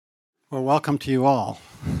Well, welcome to you all.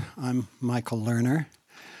 I'm Michael Lerner.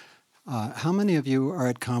 How many of you are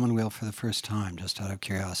at Commonweal for the first time, just out of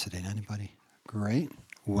curiosity? Anybody? Great.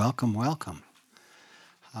 Welcome, welcome.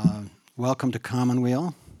 Welcome to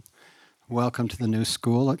Commonweal. Welcome to the new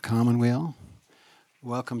school at Commonweal.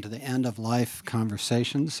 Welcome to the end of life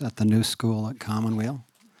conversations at the new school at Commonweal.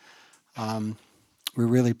 We're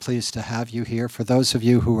really pleased to have you here. For those of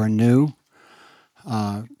you who are new,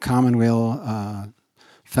 Commonweal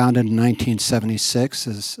founded in 1976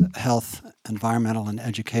 as Health, Environmental, and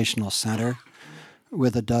Educational Center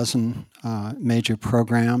with a dozen major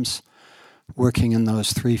programs working in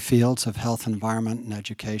those three fields of health, environment, and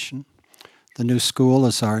education. The new school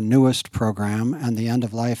is our newest program, and the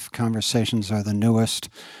end-of-life conversations are the newest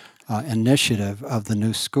initiative of the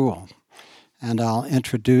new school. And I'll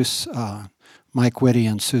introduce Mike Whitty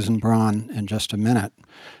and Susan Braun in just a minute.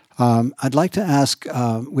 I'd like to ask,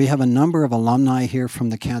 we have a number of alumni here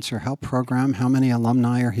from the Cancer Help Program. How many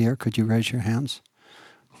alumni are here? Could you raise your hands?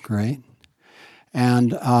 Great.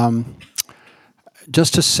 And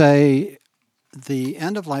just to say, the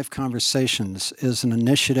End-of-Life Conversations is an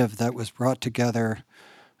initiative that was brought together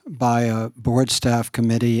by a board staff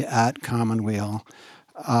committee at Commonweal,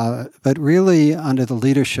 but really under the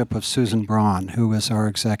leadership of Susan Braun, who is our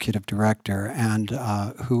executive director and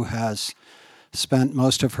who has spent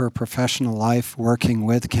most of her professional life working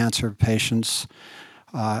with cancer patients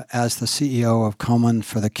as the CEO of Komen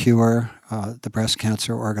for the Cure, the breast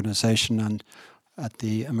cancer organization, and at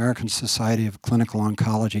the American Society of Clinical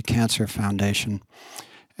Oncology Cancer Foundation.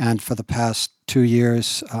 And for the past 2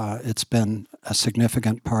 years, it's been a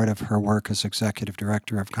significant part of her work as executive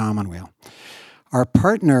director of Commonweal. Our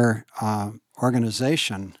partner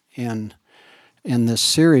organization in this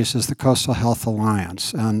series is the Coastal Health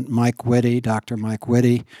Alliance, and Mike Whitty, Dr. Mike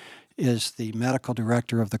Whitty, is the medical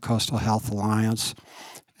director of the Coastal Health Alliance,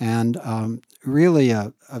 and really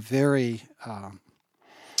a very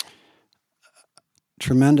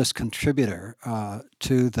tremendous contributor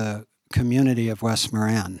to the community of West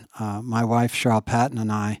Marin. My wife, Cheryl Patton,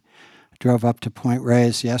 and I drove up to Point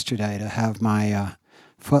Reyes yesterday to have my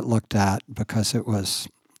foot looked at because it was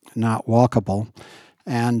not walkable.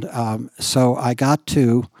 And so I got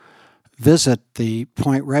to visit the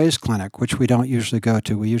Point Reyes Clinic, which we don't usually go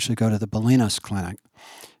to. We usually go to the Bolinas Clinic.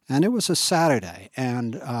 And it was a Saturday,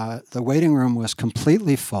 and the waiting room was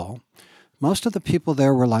completely full. Most of the people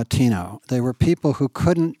there were Latino. They were people who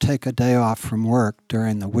couldn't take a day off from work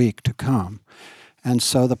during the week to come. And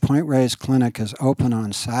so the Point Reyes Clinic is open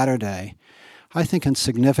on Saturday, I think in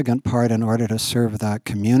significant part in order to serve that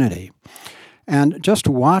community. And just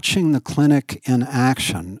watching the clinic in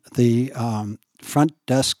action, the front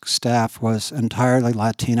desk staff was entirely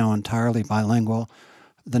Latino, entirely bilingual.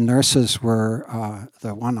 The nurses were,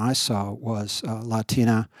 the one I saw was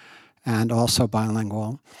Latina and also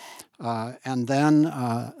bilingual. And then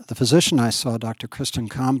the physician I saw, Dr. Kristen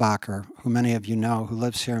Kambacher, who many of you know, who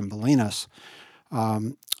lives here in Bolinas,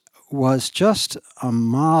 was just a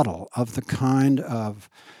model of the kind of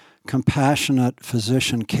compassionate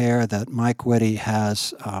physician care that Mike Whitty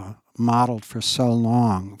has modeled for so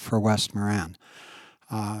long for West Marin.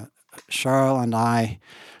 Cheryl and I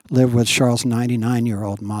live with Cheryl's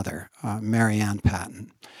 99-year-old mother, Mary Ann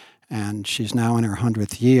Patton, and she's now in her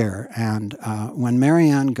 100th year. And when Mary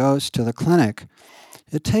Ann goes to the clinic,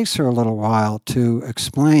 it takes her a little while to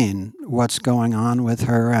explain what's going on with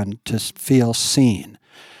her and to feel seen.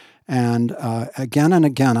 And again and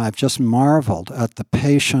again, I've just marveled at the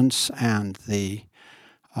patience and the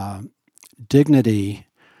dignity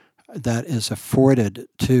that is afforded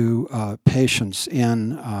to patients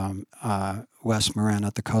in West Marin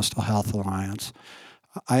at the Coastal Health Alliance.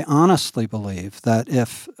 I honestly believe that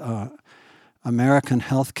if American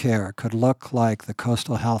healthcare could look like the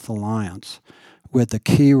Coastal Health Alliance, with the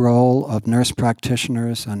key role of nurse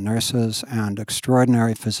practitioners and nurses and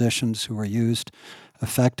extraordinary physicians who are used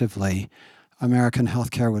effectively, American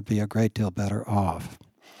healthcare would be a great deal better off.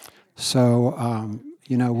 So,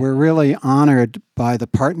 we're really honored by the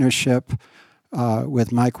partnership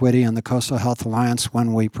with Mike Whitty and the Coastal Health Alliance.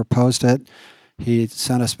 When we proposed it, he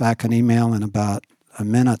sent us back an email in about a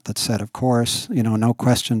minute that said, of course, no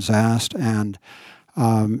questions asked, and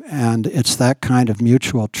it's that kind of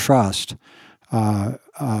mutual trust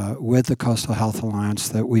with the Coastal Health Alliance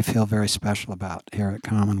that we feel very special about here at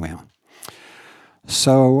Commonweal.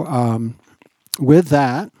 So with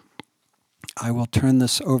that, I will turn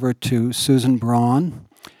this over to Susan Braun,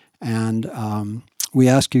 and we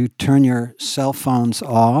ask you turn your cell phones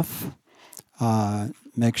off.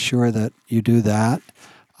 Make sure that you do that.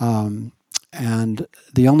 And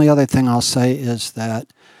the only other thing I'll say is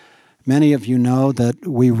that Many of you know that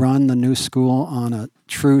we run the new school on a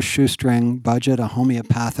true shoestring budget, a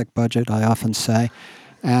homeopathic budget, I often say.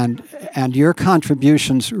 And your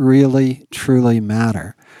contributions really, truly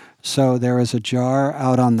matter. So there is a jar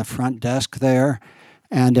out on the front desk there,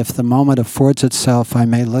 and if the moment affords itself, I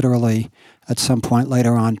may literally, at some point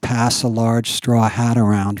later on, pass a large straw hat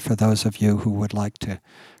around for those of you who would like to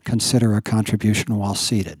consider a contribution while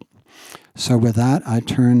seated. So with that, I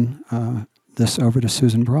turn this over to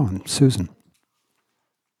Susan Braun. Susan.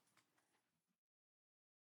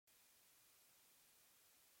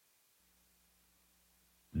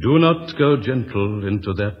 Do not go gentle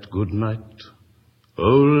into that good night.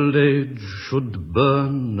 Old age should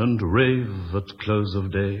burn and rave at close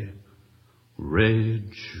of day.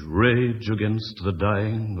 Rage, rage against the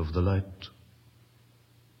dying of the light.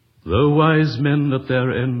 Though wise men at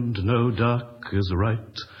their end know dark is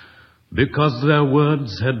right, because their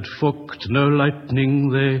words had forked no lightning,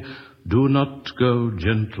 they do not go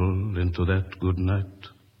gentle into that good night.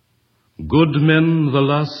 Good men the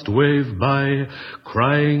last wave by,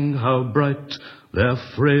 crying how bright their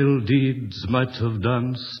frail deeds might have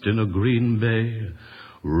danced in a green bay.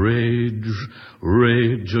 Rage,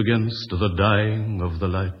 rage against the dying of the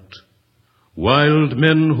light. Wild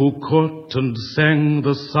men who caught and sang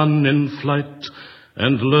the sun in flight,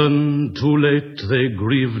 and learned too late they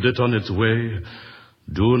grieved it on its way.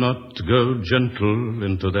 Do not go gentle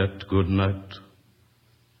into that good night.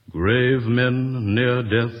 Grave men near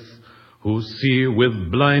death, who see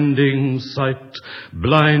with blinding sight,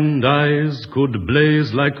 blind eyes could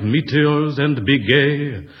blaze like meteors and be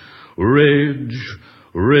gay. Rage,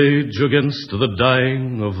 rage against the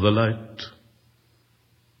dying of the light.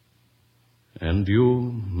 And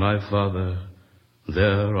you, my father,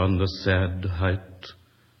 there on the sad height,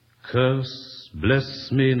 curse,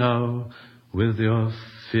 bless me now with your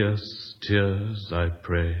fierce tears, I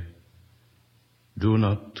pray. Do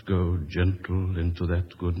not go gentle into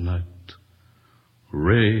that good night.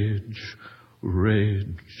 Rage,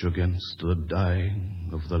 rage against the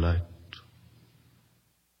dying of the light.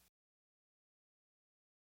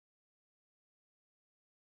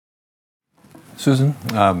 Susan,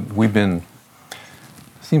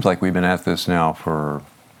 seems like we've been at this now for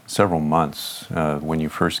several months. When you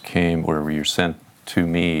first came, or you were sent to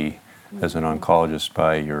me as an oncologist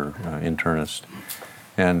by your internist,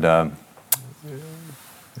 and as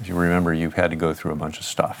you remember, you've had to go through a bunch of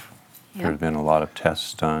stuff. Yep. There's been a lot of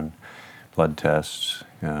tests done, blood tests,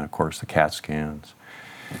 of course the CAT scans,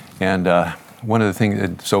 and one of the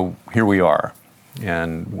things. So here we are,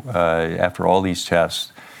 and after all these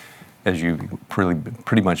tests, as you've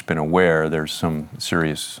pretty much been aware, there's some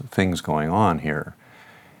serious things going on here.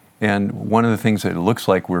 And one of the things that it looks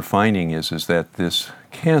like we're finding is that this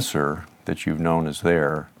cancer that you've known is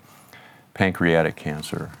there, pancreatic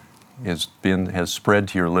cancer, has spread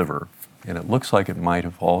to your liver. And it looks like it might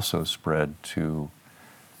have also spread to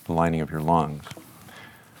the lining of your lungs.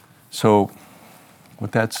 So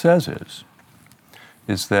what that says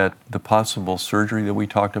is that the possible surgery that we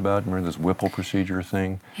talked about, remember this Whipple procedure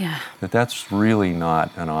thing? Yeah. That's really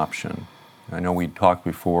not an option. I know we talked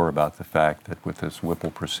before about the fact that with this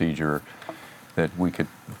Whipple procedure that we could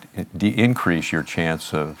increase your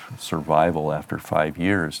chance of survival after 5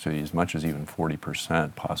 years to as much as even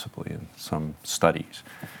 40% possibly in some studies.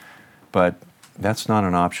 But that's not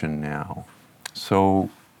an option now. So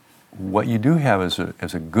what you do have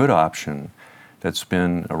as a good option that's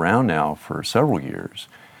been around now for several years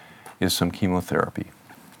is some chemotherapy.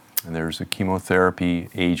 And there's a chemotherapy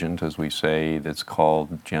agent, as we say, that's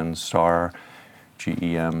called Gemzar,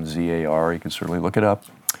 Gemzar. You can certainly look it up.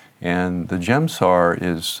 And the Gemzar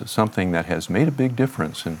is something that has made a big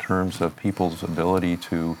difference in terms of people's ability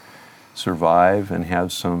to survive and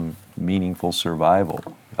have some meaningful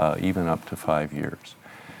survival, even up to 5 years.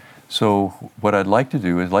 So what I'd like to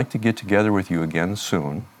do is like to get together with you again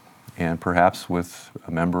soon, and perhaps with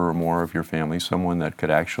a member or more of your family, someone that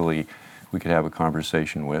we could have a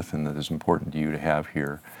conversation with and that is important to you to have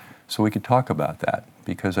here, so we could talk about that.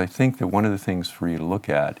 Because I think that one of the things for you to look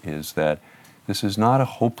at is that this is not a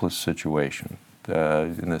hopeless situation.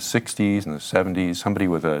 In the 60s and the 70s, somebody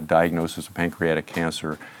with a diagnosis of pancreatic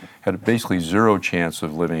cancer had basically zero chance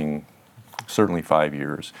of living, certainly 5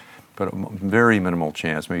 years, but a very minimal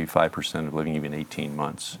chance, maybe 5% of living even 18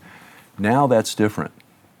 months. Now that's different.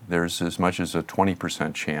 There's as much as a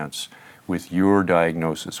 20% chance with your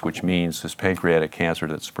diagnosis, which means this pancreatic cancer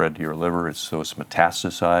that spread to your liver, it's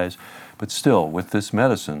metastasized. But still, with this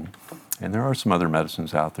medicine, and there are some other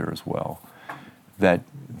medicines out there as well, that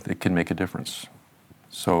it can make a difference.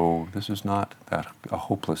 So this is not a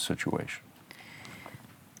hopeless situation.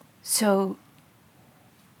 So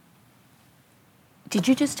Did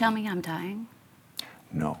you just tell me I'm dying?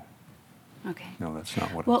 No, Okay. no, that's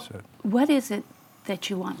not what I Well, said. what is it that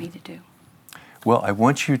you want me to do? Well, I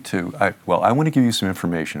want you to, I want to give you some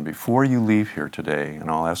information before you leave here today, and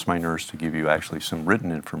I'll ask my nurse to give you actually some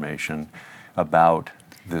written information about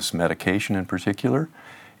this medication in particular,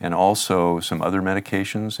 and also some other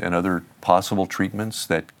medications and other possible treatments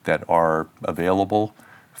that are available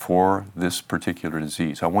for this particular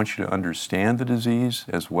disease. I want you to understand the disease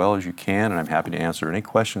as well as you can, and I'm happy to answer any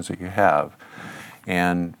questions that you have.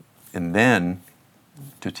 And then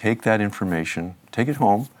to take that information, take it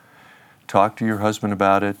home, talk to your husband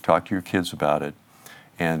about it, talk to your kids about it,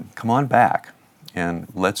 and come on back and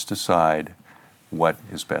let's decide what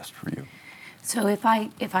is best for you. So if I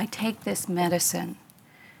take this medicine,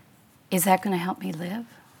 is that going to help me live?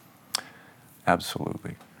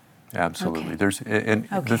 Absolutely. Absolutely. Okay.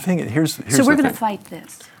 The Okay. thing, here's So the we're going to thing. fight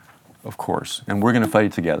this. Of course. And we're going to fight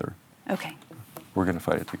it together. Okay. We're going to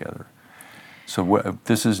fight it together. So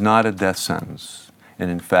this is not a death sentence. And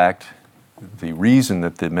in fact, the reason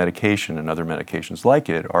that the medication and other medications like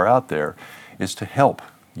it are out there is to help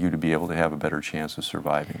you to be able to have a better chance of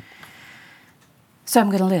surviving. So I'm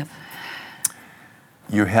going to live.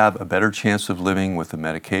 You have a better chance of living with the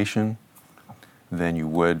medication than you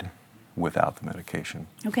would without the medication.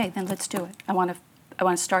 Okay, then let's do it. I want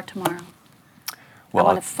to start tomorrow. Well,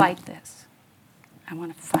 I want to fight this. I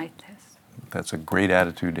want to fight this. That's a great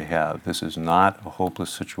attitude to have. This is not a hopeless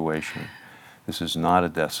situation. This is not a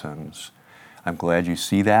death sentence. I'm glad you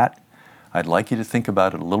see that. I'd like you to think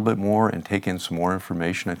about it a little bit more and take in some more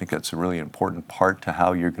information. I think that's a really important part to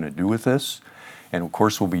how you're going to do with this. And of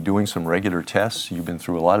course, we'll be doing some regular tests. You've been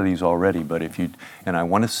through a lot of these already, but and I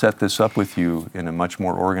want to set this up with you in a much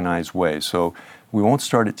more organized way. So we won't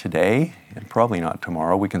start it today, and probably not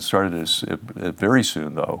tomorrow. We can start it very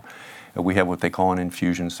soon, though. We have what they call an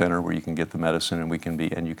infusion center where you can get the medicine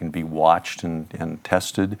and you can be watched and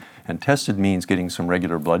tested. And tested means getting some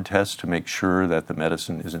regular blood tests to make sure that the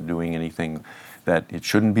medicine isn't doing anything that it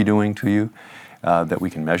shouldn't be doing to you. That we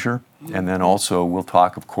can measure. And then also we'll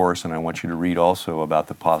talk, of course, and I want you to read also about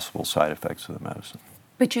the possible side effects of the medicine.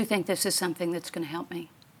 But you think this is something that's going to help me?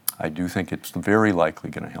 I do think it's very likely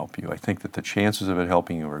going to help you. I think that the chances of it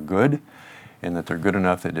helping you are good, and that they're good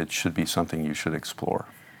enough that it should be something you should explore.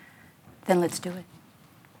 Then let's do it.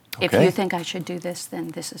 If Okay. you think I should do this, then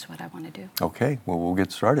this is what I want to do. Okay, well, we'll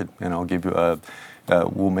get started, and I'll give you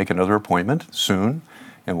we'll make another appointment soon,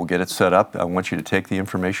 and we'll get it set up. I want you to take the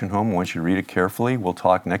information home. I want you to read it carefully. We'll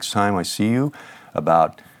talk next time I see you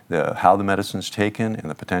about how the medicine's taken and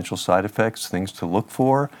the potential side effects, things to look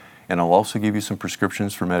for, and I'll also give you some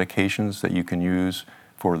prescriptions for medications that you can use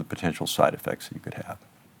for the potential side effects that you could have.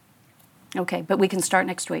 Okay, but we can start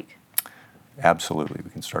next week. Absolutely,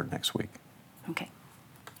 we can start next week. Okay.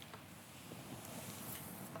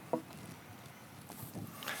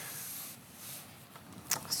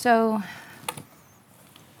 So,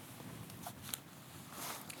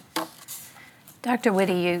 Dr.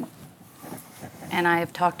 Whitty, you and I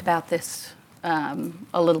have talked about this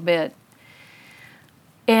a little bit,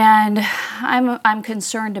 and I'm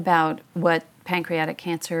concerned about what pancreatic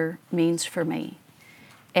cancer means for me,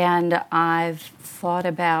 and I've thought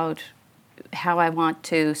about how I want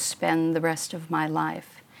to spend the rest of my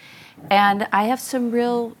life, and I have some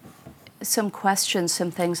questions,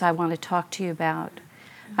 some things I want to talk to you about.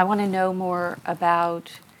 I want to know more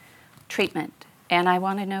about treatment, and I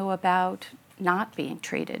want to know about not being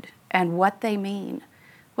treated and what they mean,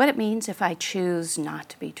 what it means if I choose not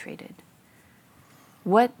to be treated.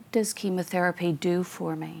 What does chemotherapy do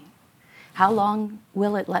for me? How long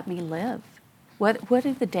will it let me live? What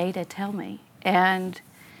do the data tell me? And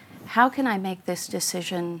how can I make this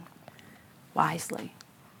decision wisely?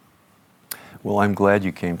 Well, I'm glad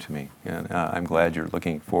you came to me, and I'm glad you're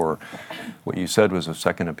looking for what you said was a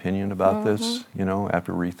second opinion about this,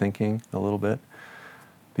 after rethinking a little bit,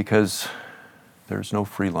 because there's no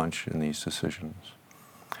free lunch in these decisions.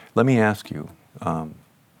 Let me ask you,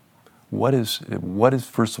 what is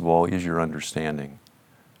first of all, is your understanding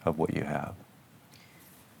of what you have?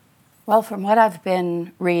 Well, from what I've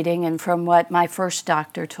been reading and from what my first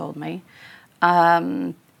doctor told me,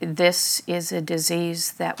 this is a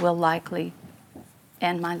disease that will likely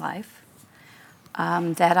end my life,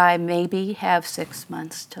 that I maybe have 6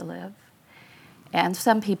 months to live, and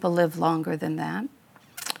some people live longer than that.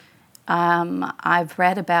 I've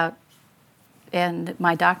read about, and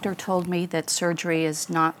my doctor told me that surgery is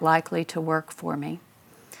not likely to work for me.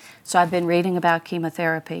 So I've been reading about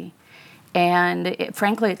chemotherapy, and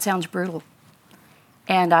frankly, it sounds brutal.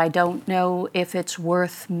 And I don't know if it's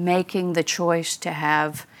worth making the choice to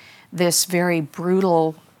have this very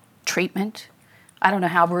brutal treatment I don't know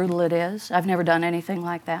how brutal it is. I've never done anything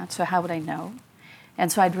like that, so how would I know?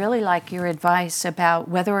 And so I'd really like your advice about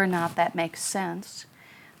whether or not that makes sense,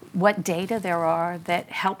 what data there are that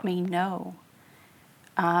help me know,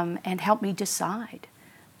 and help me decide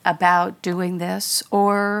about doing this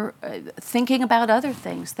or thinking about other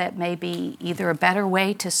things that may be either a better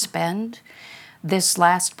way to spend this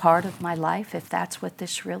last part of my life, if that's what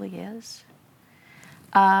this really is,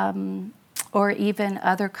 or even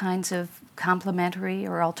other kinds of complementary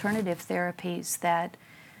or alternative therapies that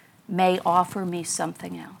may offer me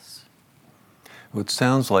something else. Well, it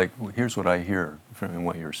sounds like, here's what I hear from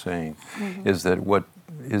what you're saying, is that what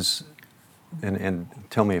is, and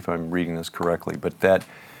tell me if I'm reading this correctly, but that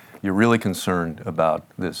you're really concerned about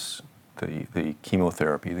this, the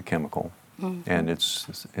chemotherapy, the chemical, and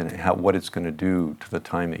what it's going to do to the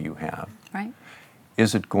time that you have. Right?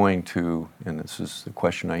 Is it going to, and this is the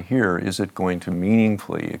question I hear, is it going to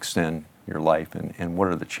meaningfully extend your life, and what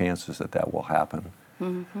are the chances that that will happen?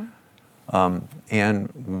 And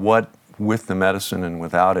what, with the medicine and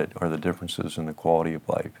without it, are the differences in the quality of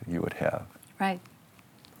life you would have? Right.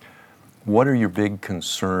 What are your big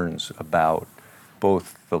concerns about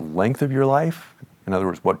both the length of your life, in other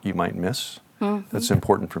words, what you might miss? That's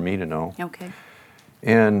important for me to know. Okay.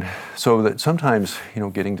 And so that sometimes,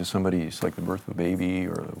 getting to somebody's, like the birth of a baby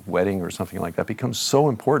or a wedding or something like that, becomes so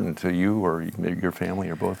important to you or your family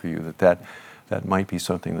or both of you that might be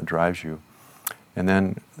something that drives you. And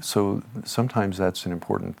then, so sometimes that's an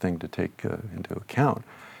important thing to take into account.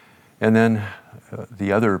 And then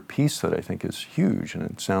the other piece that I think is huge, and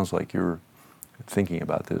it sounds like you're thinking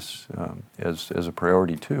about this as a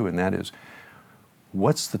priority too, and that is,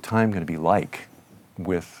 what's the time going to be like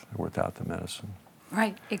with or without the medicine?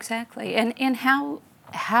 Right, exactly. And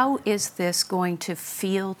how is this going to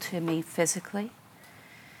feel to me physically?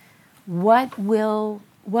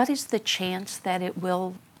 What is the chance that it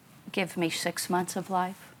will give me 6 months of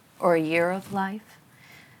life or a year of life?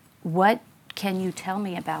 What can you tell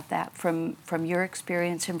me about that from your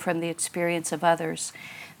experience and from the experience of others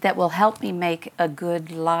that will help me make a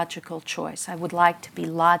good logical choice? I would like to be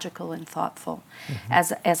logical and thoughtful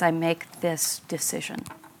as I make this decision.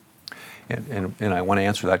 And I want to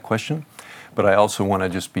answer that question, but I also want to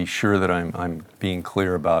just be sure that I'm being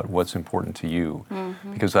clear about what's important to you,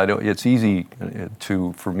 because it's easy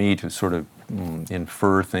for me to sort of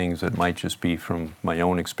infer things that might just be from my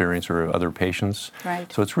own experience or other patients.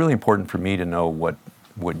 Right. So it's really important for me to know what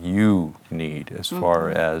you need as far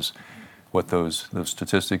as what those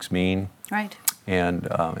statistics mean. Right. And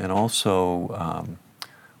also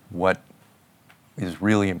what is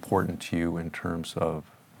really important to you in terms of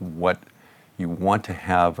what you want to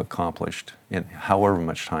have accomplished in however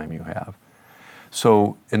much time you have.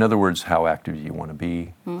 So, in other words, how active do you want to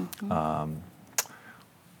be? How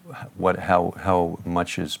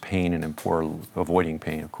much is pain avoiding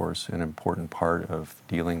pain, of course, an important part of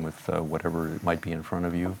dealing with whatever might be in front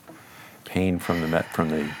of you. Pain from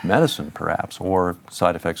the medicine, perhaps, or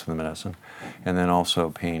side effects of the medicine, and then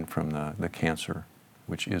also pain from the cancer,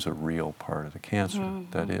 which is a real part of the cancer.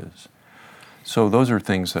 That is. So those are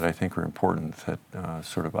things that I think are important that I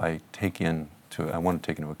want to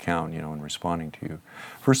take into account, in responding to you.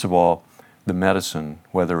 First of all, the medicine,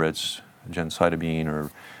 whether it's gemcitabine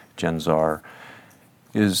or Genzar,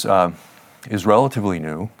 is relatively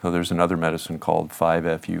new. So there's another medicine called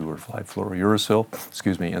 5-FU or 5-fluorouracil,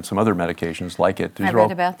 and some other medications like it. I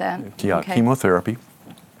read about that. Yeah, Okay. chemotherapy.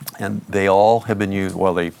 And they all have been used,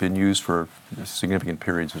 they've been used for significant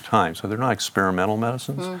periods of time. So they're not experimental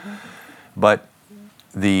medicines. But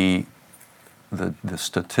the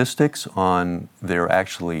statistics on their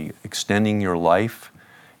actually extending your life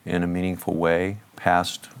in a meaningful way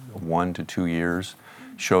past 1 to 2 years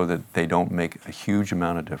show that they don't make a huge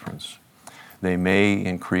amount of difference. They may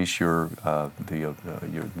increase your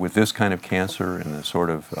with this kind of cancer and the sort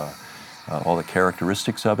of all the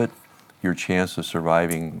characteristics of it, your chance of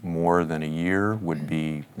surviving more than a year would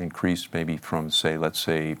be increased maybe from, let's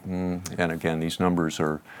say, and again, these numbers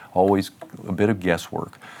are always a bit of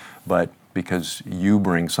guesswork, but because you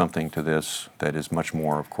bring something to this that is much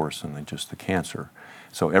more, of course, than just the cancer.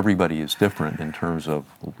 So everybody is different in terms of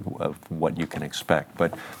what you can expect.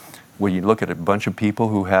 But when you look at a bunch of people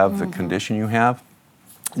who have the condition you have,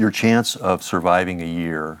 your chance of surviving a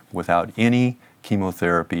year without any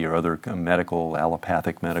chemotherapy or other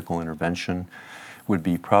allopathic medical intervention would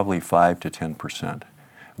be probably 5 to 10%.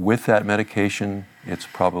 With that medication, it's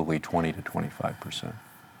probably 20 to 25%.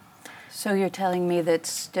 So you're telling me that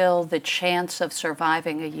still the chance of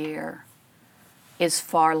surviving a year is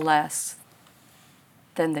far less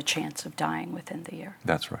than the chance of dying within the year.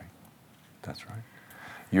 That's right. That's right.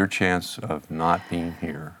 your chance of not being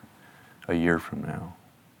here a year from now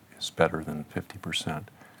is better than 50%,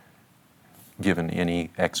 given any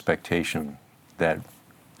expectation that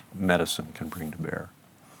medicine can bring to bear.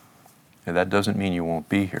 And that doesn't mean you won't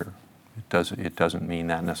be here. It doesn't mean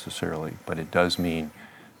that necessarily, but it does mean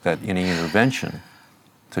that any intervention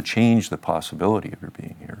to change the possibility of your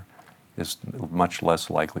being here is much less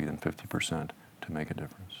likely than 50% to make a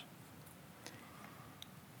difference.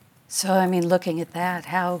 So, I mean, looking at that, it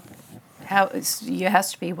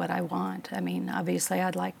has to be what I want. I mean, obviously,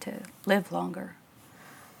 I'd like to live longer.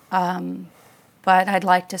 But I'd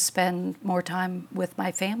like to spend more time with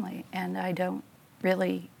my family, and I don't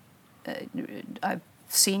really, I've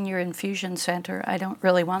seen your infusion center. I don't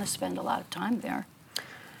really want to spend a lot of time there.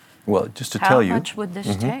 Well, just to tell you. How much would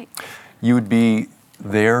this take? You would be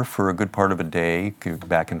there for a good part of a day,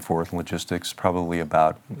 back and forth logistics, probably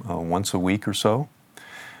about once a week or so.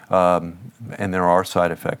 And there are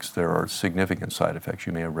side effects. There are significant side effects.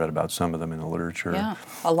 You may have read about some of them in the literature. Yeah,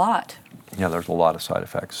 a lot. Yeah, there's a lot of side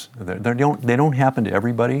effects. They don't happen to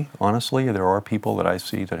everybody, honestly. There are people that I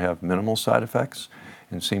see that have minimal side effects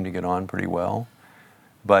and seem to get on pretty well.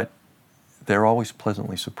 But they're always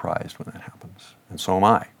pleasantly surprised when that happens. And so am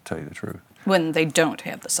I, to tell you the truth. When they don't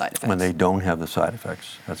have the side effects. When they don't have the side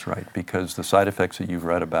effects, that's right. Because the side effects that you've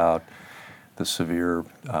read about, the severe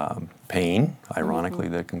pain, ironically,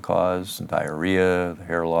 that can cause diarrhea, the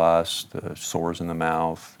hair loss, the sores in the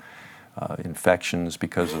mouth, infections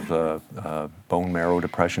because of the bone marrow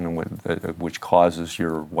depression, which causes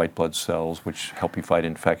your white blood cells, which help you fight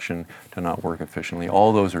infection, to not work efficiently.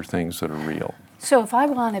 All those are things that are real. So if I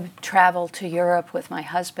want to travel to Europe with my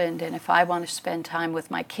husband, and if I want to spend time with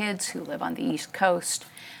my kids who live on the East Coast,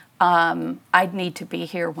 I'd need to be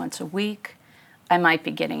here once a week. I might be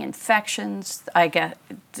getting infections. I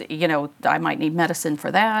might need medicine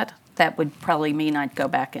for that. That would probably mean I'd go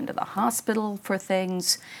back into the hospital for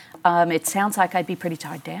things. It sounds like I'd be pretty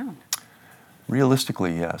tied down.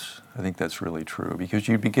 Realistically, yes. I think that's really true, because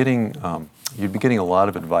you'd be getting a lot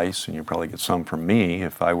of advice, and you'd probably get some from me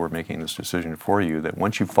if I were making this decision for you, that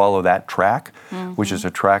once you follow that track, which is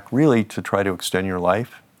a track really to try to extend your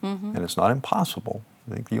life, and it's not impossible.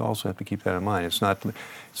 I think you also have to keep that in mind. It's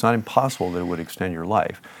not impossible that it would extend your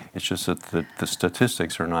life. It's just that the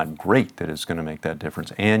statistics are not great that it's going to make that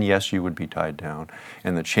difference. And yes, you would be tied down.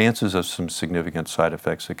 And the chances of some significant side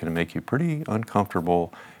effects that can make you pretty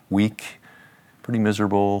uncomfortable, weak, pretty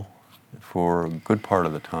miserable for a good part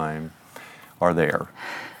of the time are there.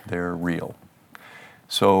 They're real.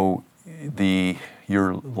 So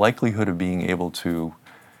your likelihood of being able to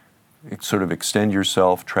sort of extend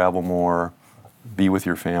yourself, travel more, be with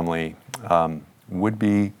your family, would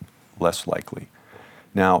be less likely.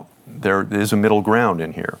 Now, there is a middle ground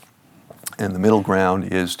in here. And the middle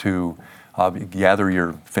ground is to gather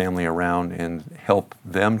your family around and help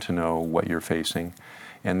them to know what you're facing,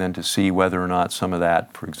 and then to see whether or not some of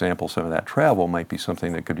that, for example, some of that travel might be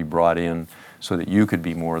something that could be brought in so that you could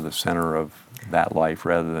be more the center of that life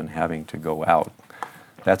rather than having to go out.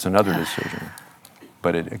 That's another decision.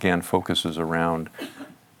 But it, again, focuses around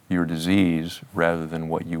your disease rather than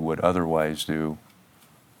what you would otherwise do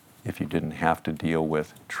if you didn't have to deal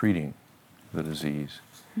with treating the disease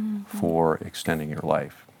for extending your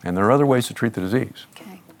life. And there are other ways to treat the disease.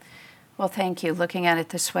 Okay. Well, thank you. Looking at it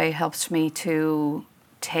this way helps me to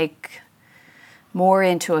take more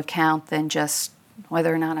into account than just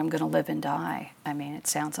whether or not I'm going to live and die. I mean, it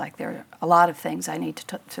sounds like there are a lot of things I need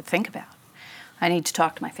to think about. I need to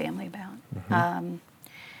talk to my family about.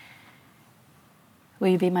 Will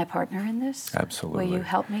you be my partner in this? Absolutely. Will you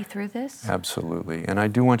help me through this? Absolutely. And I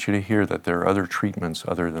do want you to hear that there are other treatments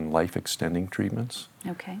other than life-extending treatments.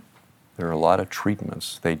 Okay. There are a lot of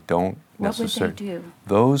treatments. They don't necessarily... What would they do?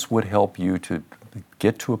 Those would help you to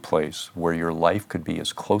get to a place where your life could be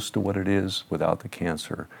as close to what it is without the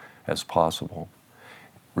cancer as possible.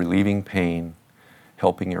 Relieving pain,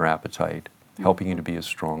 helping your appetite, helping you to be as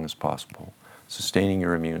strong as possible, sustaining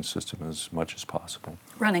your immune system as much as possible.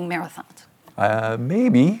 Running marathons.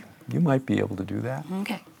 Maybe you might be able to do that.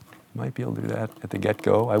 Okay. You might be able to do that at the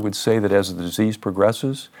get-go. I would say that as the disease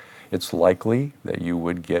progresses, it's likely that you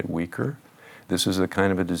would get weaker. This is the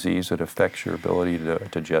kind of a disease that affects your ability to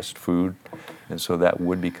digest food, and so that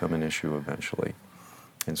would become an issue eventually.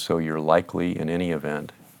 And so you're likely in any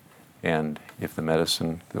event, and if the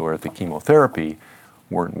medicine or if the chemotherapy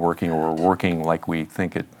weren't working or were working like we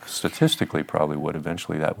think it statistically probably would,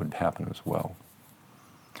 eventually that would happen as well.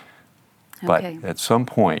 But at some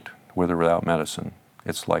point, with or without medicine,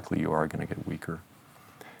 it's likely you are going to get weaker.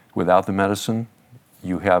 Without the medicine,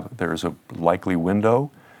 there's a likely window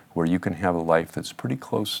where you can have a life that's pretty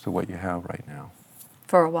close to what you have right now.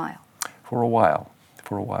 For a while. For a while.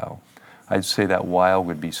 For a while. I'd say that while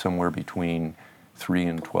would be somewhere between 3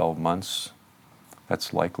 and 12 months.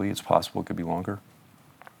 That's likely. It's possible it could be longer.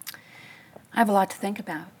 I have a lot to think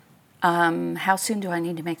about. How soon do I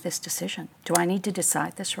need to make this decision? Do I need to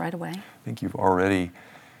decide this right away? I think you already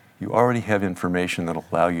have information that'll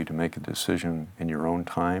allow you to make a decision in your own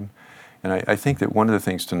time. And I think that one of the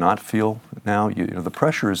things to not feel now, the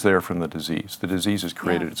pressure is there from the disease. The disease has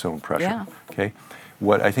created its own pressure. Yeah. Okay.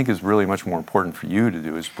 What I think is really much more important for you to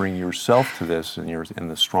do is bring yourself to this in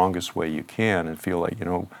the strongest way you can, and feel like,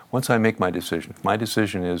 once I make my decision, if my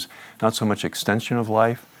decision is not so much extension of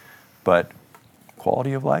life, but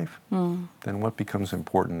quality of life, then what becomes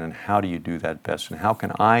important, and how do you do that best, and how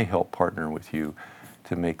can I help partner with you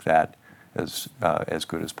to make that as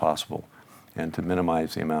good as possible and to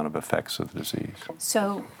minimize the amount of effects of the disease.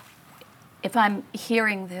 So if I'm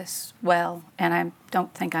hearing this well, and I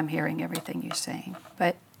don't think I'm hearing everything you're saying,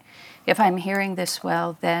 but if I'm hearing this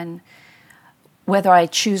well, then whether I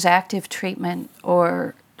choose active treatment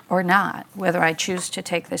or not, whether I choose to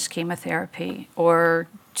take this chemotherapy or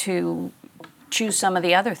to choose some of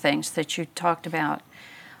the other things that you talked about,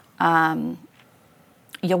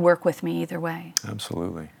 you'll work with me either way.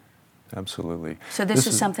 Absolutely. Absolutely. So this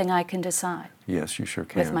is something I can decide. Yes, you sure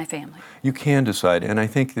can. With my family. You can decide, and I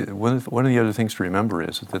think that one of the other things to remember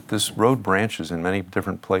is that this road branches in many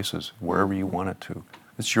different places, wherever you want it to.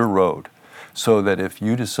 It's your road. So that if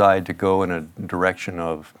you decide to go in a direction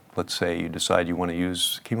of, let's say you decide you want to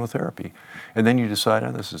use chemotherapy, and then you decide,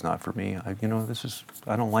 this is not for me, I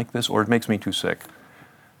don't like this, or it makes me too sick.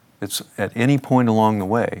 It's at any point along the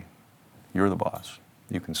way, you're the boss.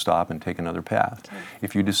 You can stop and take another path. Okay.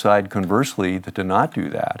 If you decide conversely to not do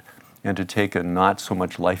that and to take a not so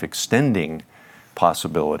much life-extending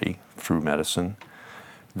possibility through medicine,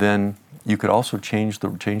 then you could also change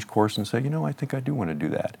course and say, I think I do want to do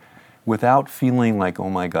that, without feeling like, oh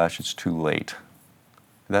my gosh, it's too late.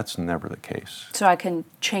 That's never the case. So I can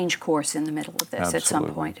change course in the middle of this. Absolutely. At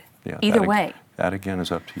some point. Yeah, either way. That again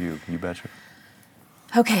is up to you. You betcha.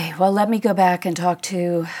 Okay, well, let me go back and talk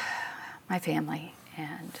to my family,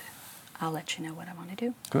 and I'll let you know what I want to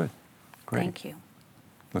do. Good. Great. Thank you.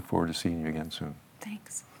 Look forward to seeing you again soon.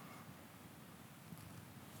 Thanks.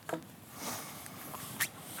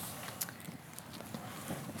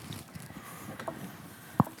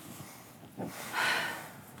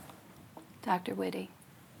 Dr. Whitty,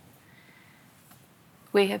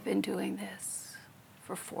 we have been doing this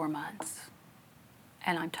for 4 months,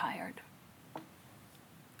 and I'm tired.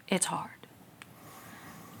 It's hard.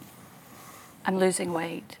 I'm losing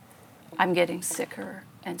weight. I'm getting sicker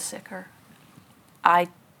and sicker. I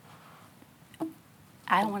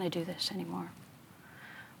don't want to do this anymore.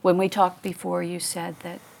 When we talked before, you said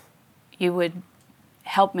that you would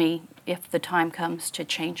help me if the time comes to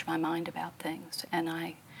change my mind about things, and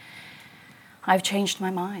I've changed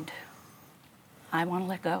my mind. I want to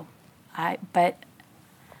let go. But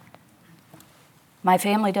my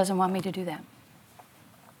family doesn't want me to do that.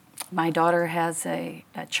 My daughter has a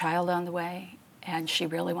child on the way, and she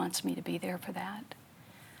really wants me to be there for that.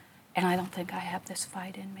 And I don't think I have this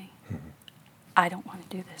fight in me. Mm-hmm. I don't want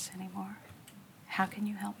to do this anymore. How can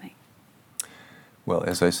you help me? Well,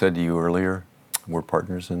 as I said to you earlier, we're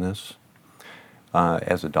partners in this.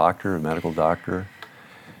 As a doctor, a medical doctor,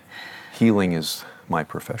 healing is my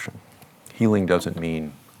profession. Healing doesn't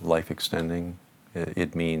mean life extending.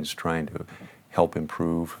 It means trying to help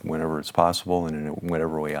improve whenever it's possible and in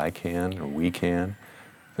whatever way I can or we can,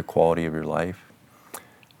 the quality of your life.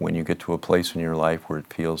 When you get to a place in your life where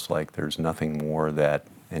it feels like there's nothing more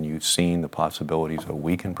and you've seen the possibilities that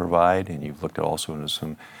we can provide, and you've looked also into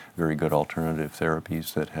some very good alternative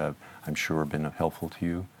therapies that have, I'm sure, been helpful to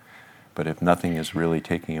you. But if nothing is really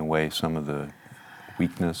taking away some of the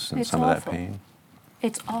weakness and some of that pain.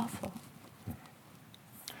 It's awful.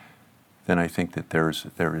 Then I think that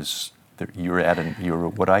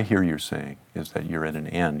what I hear you're saying is that you're at an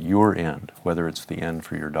end, your end, whether it's the end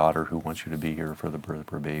for your daughter who wants you to be here for the birth of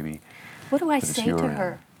her baby. What do I say to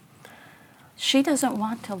her? She doesn't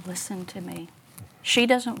want to listen to me. She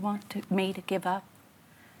doesn't want me to give up.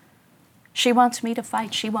 She wants me to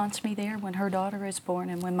fight. She wants me there when her daughter is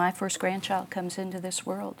born and when my first grandchild comes into this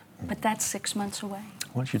world. But that's 6 months away.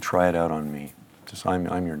 Why don't you try it out on me? Just,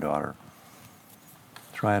 I'm your daughter.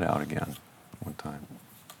 Try it out again one time.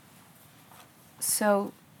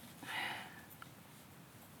 So,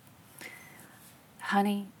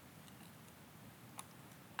 honey,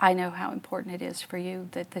 I know how important it is for you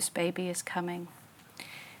that this baby is coming.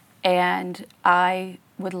 And I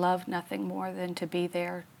would love nothing more than to be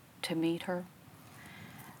there to meet her.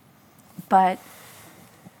 But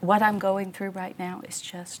what I'm going through right now is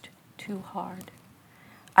just too hard.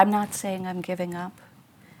 I'm not saying I'm giving up,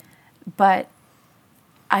 but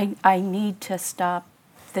I need to stop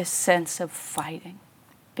this sense of fighting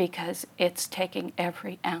because it's taking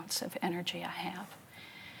every ounce of energy I have.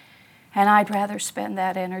 And I'd rather spend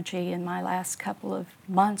that energy in my last couple of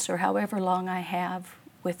months or however long I have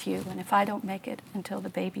with you. And if I don't make it until the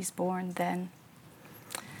baby's born, then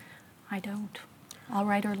I don't. I'll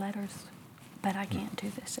write her letters, but I can't do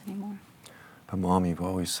this anymore. But Mom, you've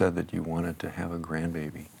always said that you wanted to have a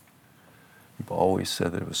grandbaby. You've always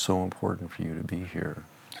said that it was so important for you to be here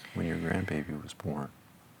when your grandbaby was born.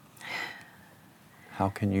 How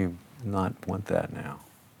can you not want that now?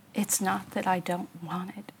 It's not that I don't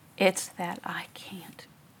want it. It's that I can't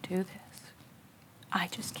do this. I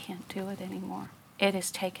just can't do it anymore. It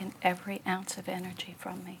has taken every ounce of energy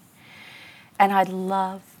from me. And I'd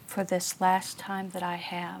love for this last time that I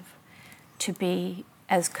have to be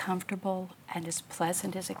as comfortable and as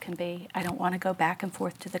pleasant as it can be. I don't want to go back and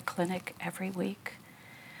forth to the clinic every week.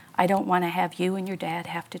 I don't want to have you and your dad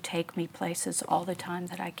have to take me places all the time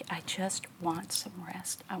that I just want some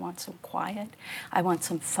rest. I want some quiet. I want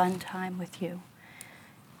some fun time with you.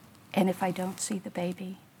 And if I don't see the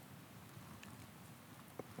baby,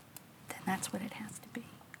 then that's what it has to be.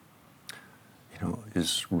 You know,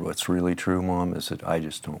 is what's really true, Mom, is that I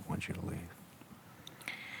just don't want you to leave.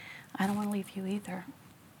 I don't want to leave you either.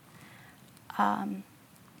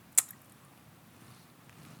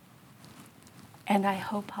 And I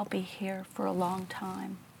hope I'll be here for a long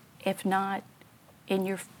time. If not in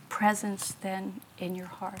your presence, then in your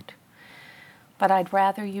heart. But I'd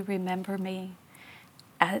rather you remember me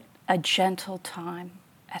at a gentle time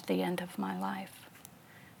at the end of my life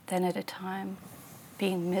than at a time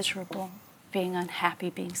being miserable, being unhappy,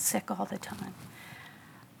 being sick all the time.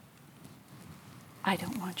 I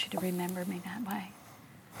don't want you to remember me that way.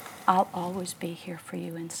 I'll always be here for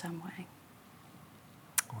you in some way.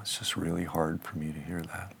 Well, it's just really hard for me to hear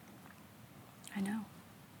that. I know.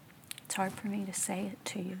 It's hard for me to say it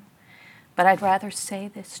to you. But I'd rather say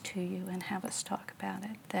this to you and have us talk about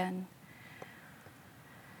it than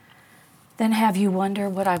have you wonder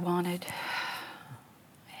what I wanted.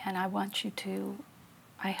 And I want you to,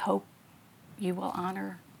 I hope you will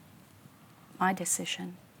honor my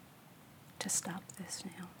decision to stop this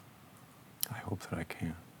now. I hope that I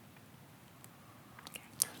can. Okay.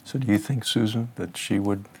 So do you think, Susan, that she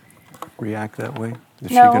would react that way? Is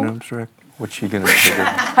she going to obstruct? What's she going to do?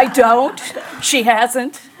 I don't. She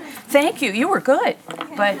hasn't. Thank you. You were good.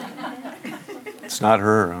 But it's not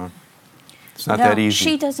her, huh? It's not that easy.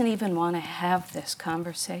 She doesn't even want to have this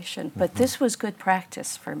conversation. But this was good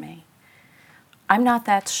practice for me. I'm not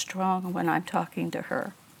that strong when I'm talking to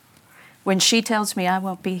her. When she tells me I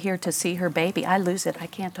won't be here to see her baby, I lose it. I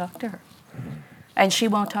can't talk to her. And she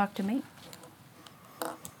won't talk to me.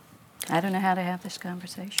 I don't know how to have this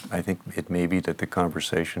conversation. I think it may be that the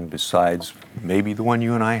conversation, besides maybe the one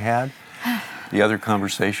you and I had, the other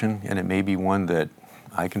conversation, and it may be one that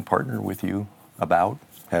I can partner with you about,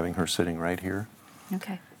 having her sitting right here,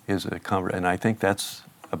 okay, is and I think that's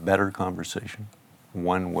a better conversation,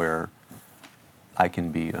 one where I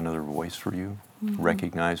can be another voice for you,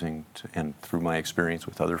 recognizing, and through my experience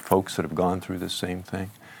with other folks that have gone through the same thing,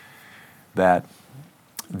 that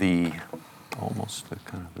the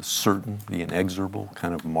inexorable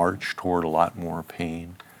kind of march toward a lot more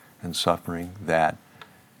pain and suffering that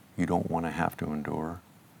you don't want to have to endure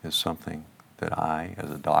is something that I, as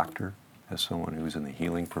a doctor, as someone who's in the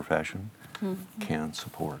healing profession, can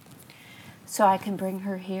support. So I can bring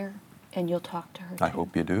her here and you'll talk to her too? I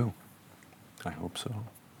hope you do. I hope so.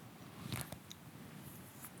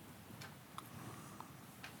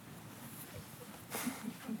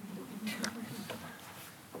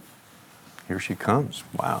 Here she comes.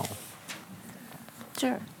 Wow.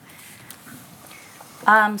 Sure.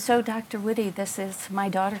 So Dr. Woody, this is my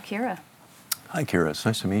daughter, Kira. Hi, Kira. It's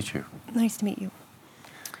nice to meet you. Nice to meet you.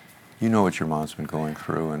 You know what your mom's been going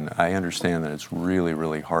through, and I understand that it's really,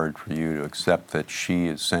 really hard for you to accept that she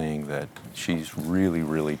is saying that she's really,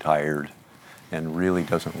 really tired and really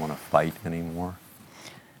doesn't want to fight anymore.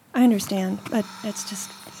 I understand, but it's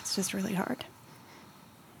just really hard.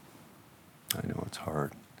 I know it's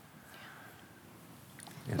hard.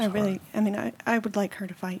 I would like her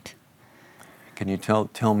to fight. Can you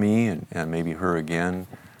tell me and maybe her again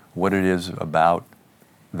what it is about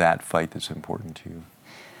that fight that's important to you?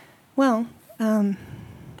 Well, I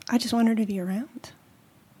just want her to be around.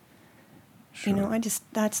 Sure. You know,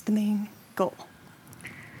 that's the main goal.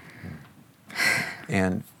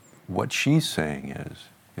 And what she's saying is,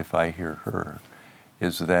 if I hear her,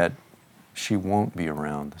 is that she won't be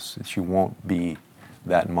around. She won't be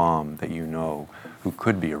that mom that you know who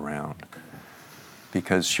could be around,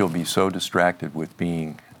 because she'll be so distracted with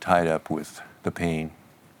being tied up with the pain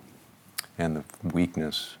and the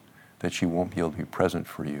weakness that she won't be able to be present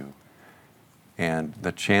for you. And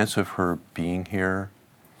the chance of her being here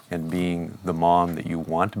and being the mom that you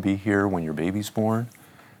want to be here when your baby's born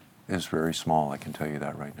is very small, I can tell you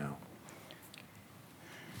that right now.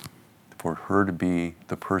 For her to be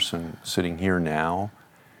the person sitting here now,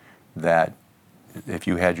 that if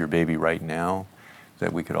you had your baby right now,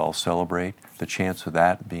 that we could all celebrate, the chance of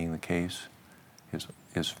that being the case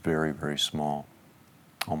is very, very small,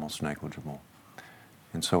 almost negligible.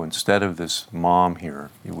 And so instead of this mom here,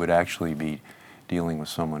 you would actually be dealing with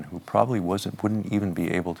someone who probably wouldn't even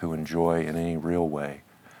be able to enjoy in any real way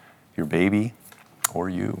your baby or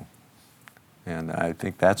you. And I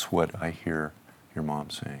think that's what I hear your mom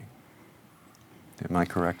saying. Am I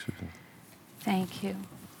correct, Susan? Thank you.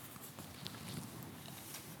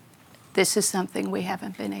 This is something we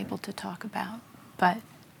haven't been able to talk about, but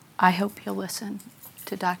I hope you'll listen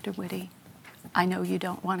to Dr. Whitty. I know you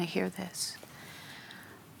don't want to hear this,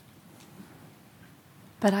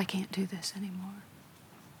 but I can't do this anymore.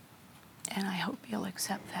 And I hope you'll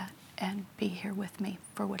accept that and be here with me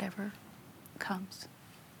for whatever comes.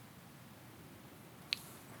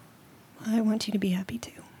 I want you to be happy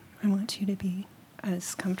too. I want you to be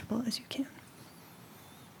as comfortable as you can.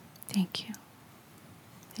 Thank you.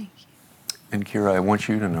 Thank you. And Kira, I want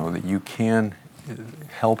you to know that you can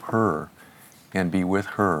help her and be with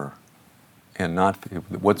her. And not,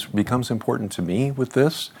 what becomes important to me with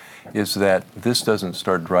this is that this doesn't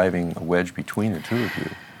start driving a wedge between the two of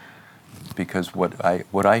you. Because what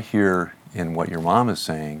I hear in what your mom is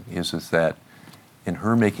saying is that in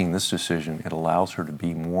her making this decision, it allows her to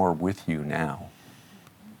be more with you now.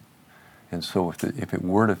 And so if it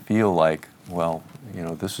were to feel like, well, you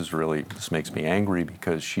know, this makes me angry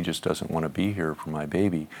because she just doesn't want to be here for my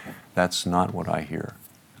baby, that's not what I hear.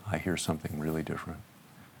 I hear something really different.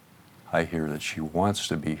 I hear that she wants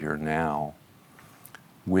to be here now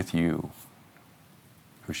with you,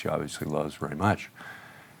 who she obviously loves very much,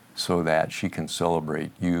 so that she can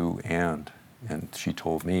celebrate you, and she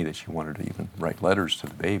told me that she wanted to even write letters to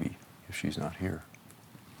the baby if she's not here.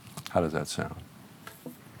 How does that sound?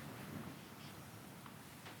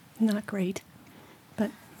 Not great,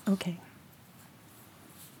 but okay.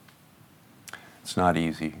 It's not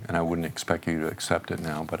easy, and I wouldn't expect you to accept it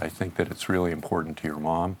now, but I think that it's really important to your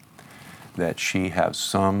mom that she has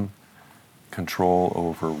some control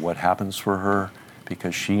over what happens for her,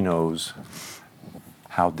 because she knows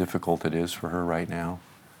how difficult it is for her right now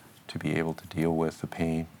to be able to deal with the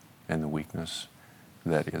pain and the weakness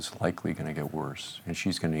that is likely going to get worse. And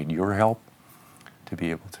she's going to need your help to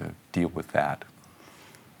be able to deal with that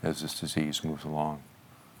as this disease moves along.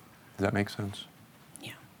 Does that make sense?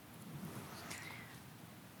 Yeah.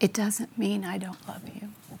 It doesn't mean I don't love you.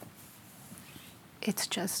 It's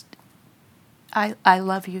just, I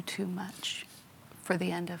love you too much for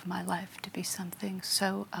the end of my life to be something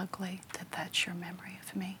so ugly that that's your memory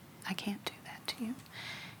of me. I can't do that to you,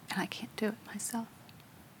 and I can't do it myself.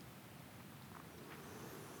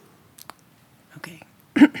 Okay.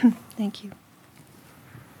 Thank you.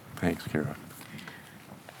 Thanks, Kira.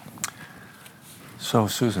 So,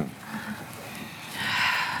 Susan,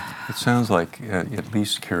 it sounds like at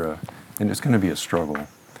least Kira, and it's going to be a struggle,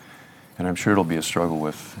 and I'm sure it'll be a struggle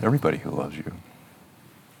with everybody who loves you.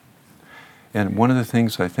 And one of the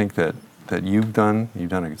things I think that you've done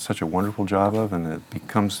such a wonderful job of, and it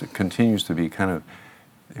continues to be kind of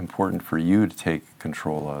important for you to take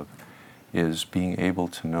control of, is being able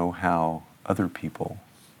to know how other people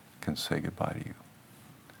can say goodbye to you.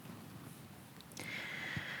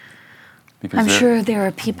 Because I'm sure there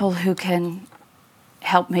are people who can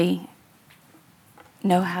help me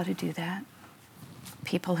know how to do that.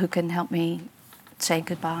 People who can help me say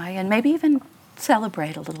goodbye and maybe even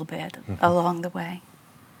celebrate a little bit along the way.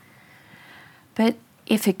 But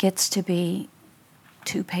if it gets to be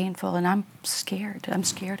too painful, and I'm scared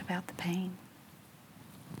about the pain,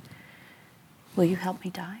 will you help me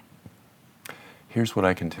die? Here's what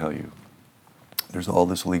I can tell you. There's all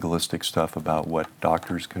this legalistic stuff about what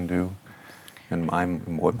doctors can do and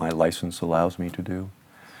what my license allows me to do.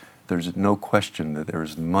 There's no question that there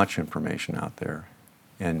is much information out there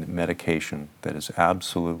and medication that is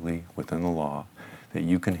absolutely within the law that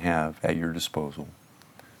you can have at your disposal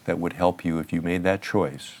that would help you if you made that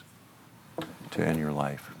choice to end your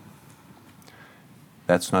life.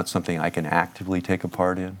 That's not something I can actively take a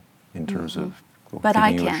part in terms of But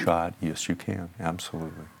I giving you a can. shot. Yes, you can.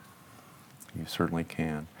 Absolutely. You certainly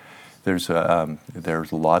can. There's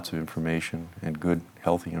lots of information and good,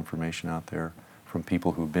 healthy information out there from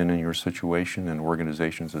people who've been in your situation and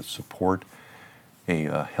organizations that support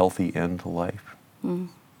a healthy end to life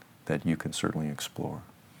that you can certainly explore.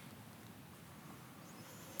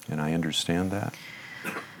 And I understand that.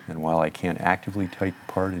 And while I can't actively take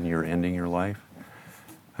part in your ending your life,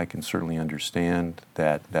 I can certainly understand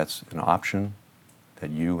that that's an option that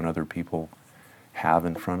you and other people have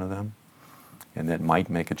in front of them and that might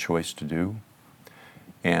make a choice to do,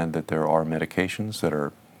 and that there are medications that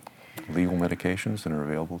are legal medications that are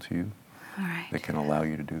available to you All right. that can allow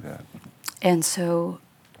you to do that. And so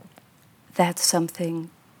that's something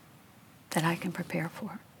that I can prepare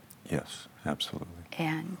for Yes, absolutely.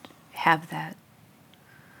 and have that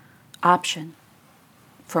option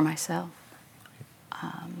for myself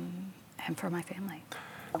and for my family.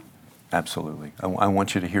 Absolutely. I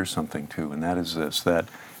want you to hear something too, and that is this: that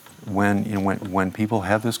when people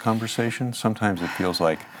have this conversation, sometimes it feels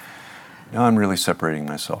like, no, I'm really separating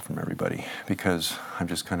myself from everybody because I'm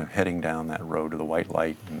just kind of heading down that road to the white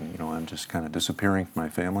light, and I'm just kind of disappearing from my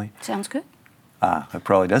family. Sounds good? It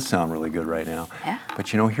probably does sound really good right now. Yeah. But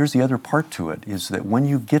here's the other part to it, is that when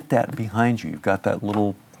you get that behind you, you've got that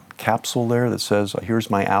little capsule there that says, here's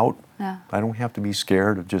my out. Yeah. I don't have to be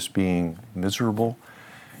scared of just being miserable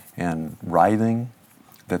and writhing,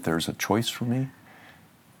 that there's a choice for me,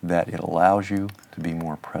 that it allows you to be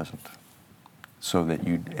more present. So that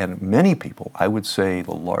and many people, I would say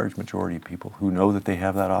the large majority of people who know that they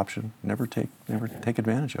have that option, never take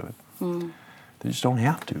advantage of it. They just don't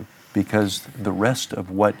have to, because the rest of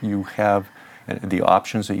what you have, and the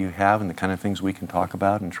options that you have and the kind of things we can talk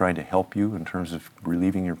about and trying to help you in terms of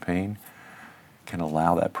relieving your pain can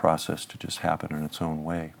allow that process to just happen in its own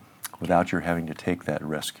way without your having to take that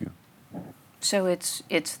rescue. So it's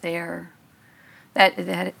there.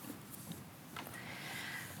 That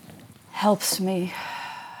helps me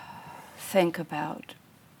think about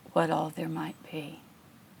what all there might be.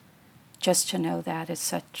 Just to know that is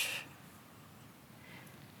such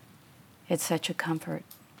a comfort.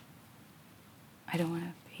 I don't want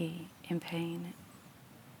to be in pain.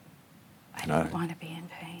 I don't want to be in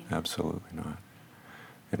pain. Absolutely not.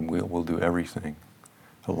 And we'll do everything,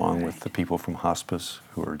 along with Right. the people from hospice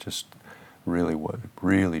who are just really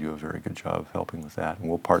do a very good job of helping with that. And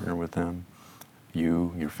we'll partner with them,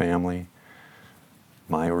 you, your family,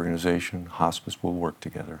 my organization, hospice will work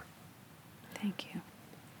together. Thank you.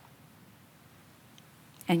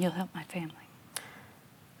 And you'll help my family.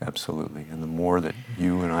 Absolutely. And the more that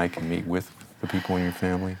you and I can meet with the people in your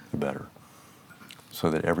family, the better. So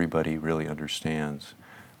that everybody really understands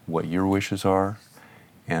what your wishes are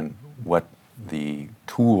and what the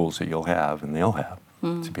tools that you'll have and they'll have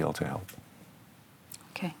to be able to help.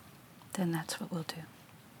 Okay, then that's what we'll do.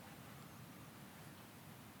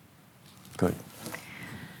 Good.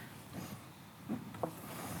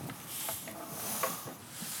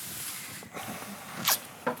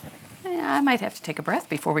 Yeah, I might have to take a breath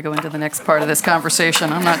before we go into the next part of this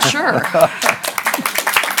conversation. I'm not sure.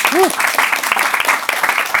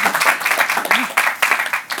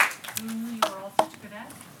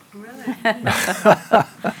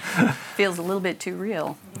 Feels a little bit too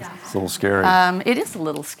real. It's a little scary. It is a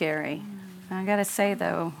little scary. I gotta say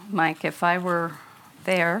though, Mike, if I were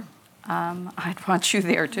there, I'd want you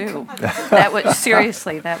there too. That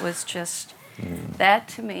was just, that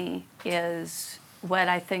to me is what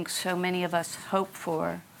I think so many of us hope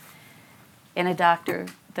for in a doctor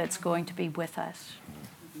that's going to be with us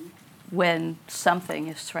when something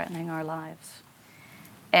is threatening our lives.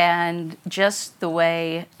 And just the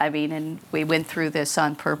way, and we went through this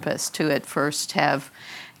on purpose to at first have,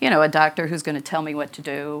 a doctor who's going to tell me what to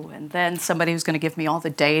do, and then somebody who's going to give me all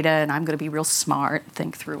the data, and I'm going to be real smart and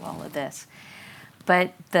think through all of this.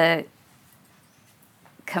 But the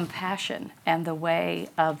compassion and the way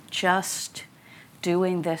of just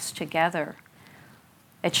doing this together,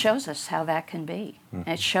 it shows us how that can be. And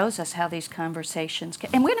it shows us how these conversations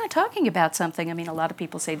can, and we're not talking about something, a lot of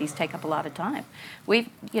people say these take up a lot of time. We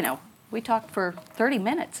talked for 30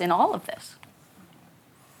 minutes in all of this.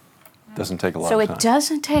 Doesn't take a lot So of it time.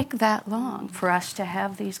 doesn't take that long for us to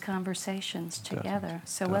have these conversations together. Doesn't.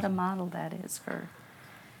 So what a model that is for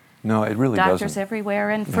No, it really doctors doesn't. everywhere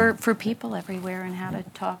and for people everywhere, and how to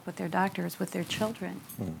talk with their doctors, with their children.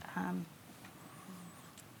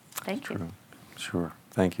 Thank you. True. Sure.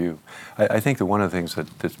 Thank you. I think that one of the things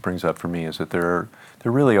that this brings up for me is that there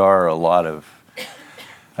really are a lot of,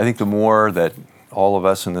 I think the more that all of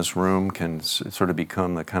us in this room can sort of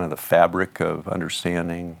become the kind of the fabric of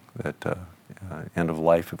understanding that end of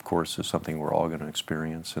life, of course, is something we're all going to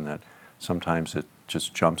experience, and that sometimes it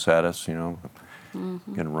just jumps at us,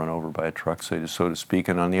 get run over by a truck, so to speak.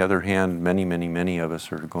 And on the other hand, many of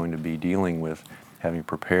us are going to be dealing with having to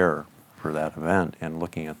prepare for that event and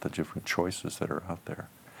looking at the different choices that are out there.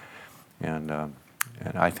 And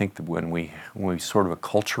I think that when we sort of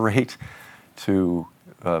acculturate to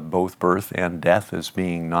both birth and death as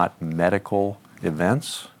being not medical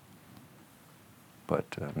events, but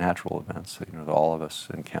natural events that all of us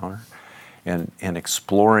encounter, and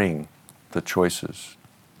exploring the choices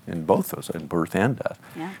in both those, in birth and death,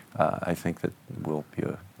 Yeah. I think that we'll be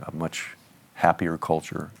a much happier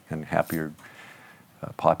culture and happier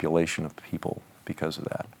population of people because of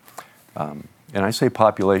that. And I say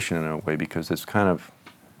population in a way because it's kind of,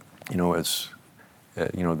 it's,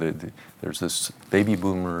 there's this baby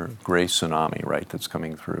boomer gray tsunami, right, that's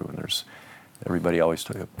coming through, and there's everybody always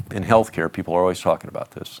in healthcare, people are always talking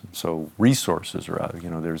about this. So resources are out.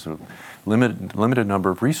 There's a limited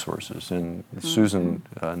number of resources, and Susan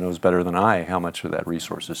knows better than I how much of that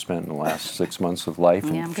resource is spent in the last 6 months of life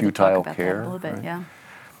in I'm gonna futile talk about care. that a little bit, right? yeah.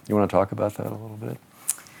 You want to talk about that a little bit?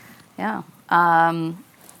 Yeah.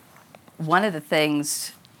 One of the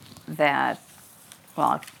things that, well,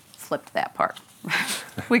 I flipped that part.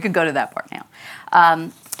 We could go to that part now.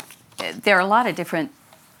 There are a lot of different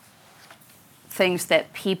things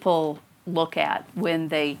that people look at when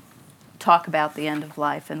they talk about the end of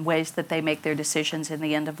life and ways that they make their decisions in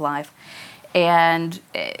the end of life. And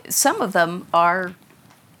some of them are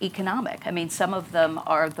economic. I mean, some of them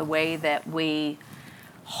are the way that we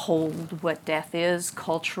hold what death is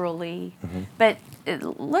culturally. But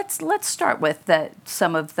let's start with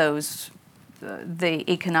some of those, the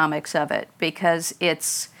economics of it, because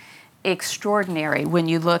it's extraordinary when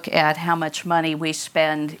you look at how much money we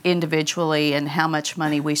spend individually and how much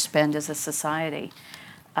money we spend as a society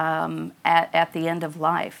at the end of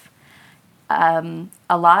life.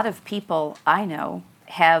 A lot of people I know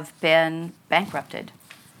have been bankrupted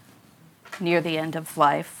near the end of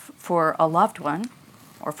life for a loved one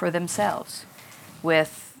or for themselves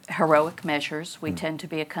with heroic measures. We tend to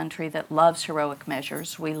be a country that loves heroic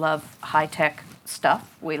measures. We love high-tech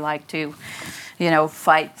stuff. We like to,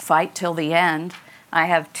 fight till the end. I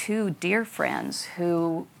have two dear friends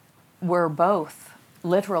who were both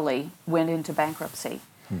literally went into bankruptcy,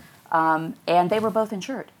 and they were both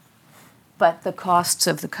insured. But the costs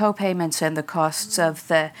of the co-payments and the costs of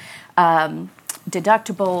the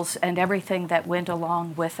deductibles and everything that went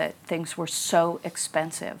along with it, things were so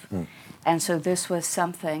expensive. And so this was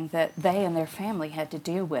something that they and their family had to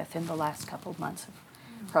deal with in the last couple of months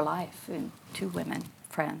of her life, and two women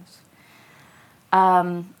friends.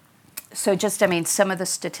 So some of the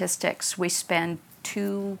statistics, we spend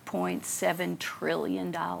 $2.7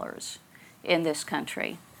 trillion in this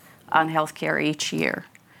country on healthcare each year.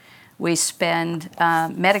 We spend,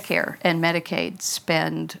 Medicare and Medicaid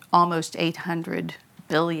spend almost $800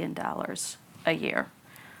 billion a year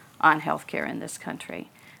on healthcare in this country.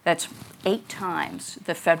 That's 8 times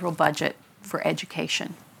the federal budget for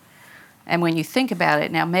education. And when you think about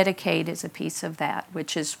it, now Medicaid is a piece of that,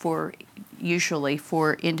 which is usually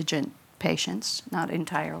for indigent patients, not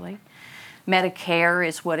entirely. Medicare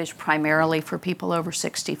is what is primarily for people over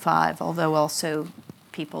 65, although also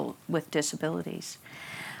people with disabilities.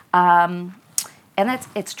 And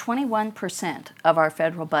it's 21% of our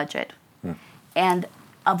federal budget. And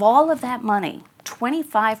of all of that money,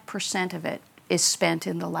 25% of it is spent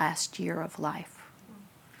in the last year of life.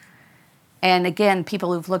 And again,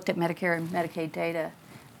 people who've looked at Medicare and Medicaid data,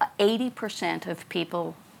 80% of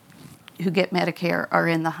people who get Medicare are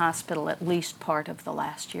in the hospital at least part of the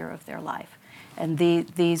last year of their life. And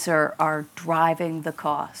these are driving the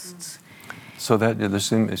costs. So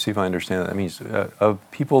see if I understand that. That means of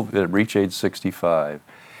people that reach age 65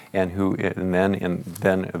 and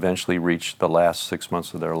then eventually reach the last 6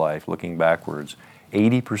 months of their life, looking backwards,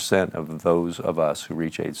 80% of those of us who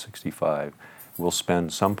reach age 65 will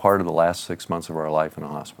spend some part of the last 6 months of our life in a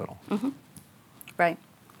hospital. Right.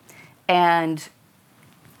 And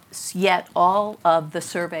yet all of the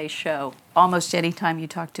surveys show, almost any time you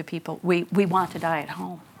talk to people, we want to die at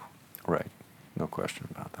home. Right. No question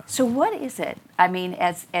about that. So what is it? I mean,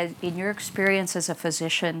 as in your experience as a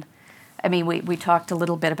physician, I mean, we talked a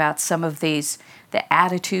little bit about some of the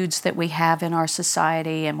attitudes that we have in our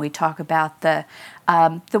society, and we talk about the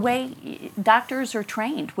way doctors are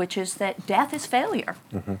trained, which is that death is failure.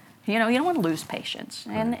 You don't want to lose patients,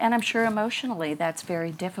 and I'm sure emotionally that's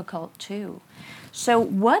very difficult too. So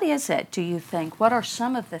what is it, do you think? What are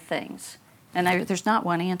some of the things? And there's not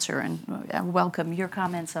one answer, and I welcome your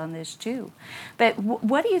comments on this too. But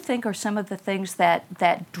what do you think are some of the things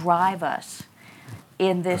that drive us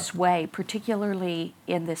in this way, particularly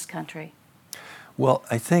in this country? Well,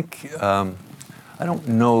 I think I don't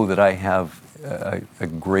know that I have a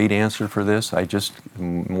great answer for this. I just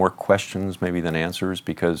more questions maybe than answers,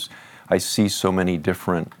 because I see so many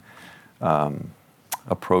different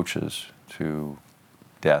approaches to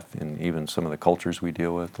death in even some of the cultures we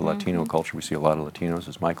deal with. The Latino culture, we see a lot of Latinos,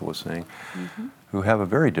 as Michael was saying, who have a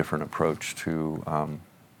very different approach to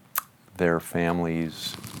their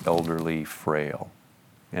families, elderly, frail.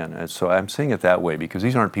 And so I'm saying it that way because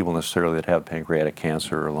these aren't people necessarily that have pancreatic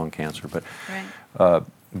cancer or lung cancer, but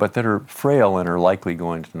that are frail and are likely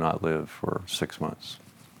going to not live for 6 months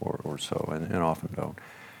or so, and often don't.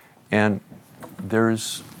 And there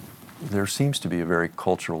seems to be a very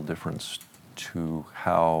cultural difference to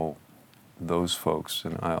how those folks,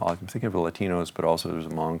 and I'm thinking of the Latinos, but also there's a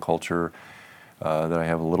Hmong culture that I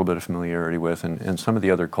have a little bit of familiarity with, and some of the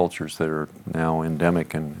other cultures that are now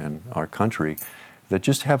endemic in our country that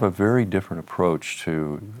just have a very different approach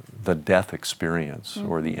to the death experience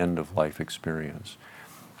or the end of life experience.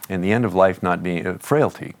 And the end of life not being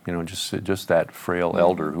frailty, just that frail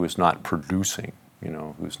elder who is not producing,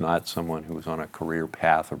 who's not someone who's on a career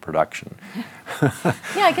path or production. Yeah,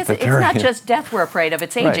 I guess it's not just death we're afraid of,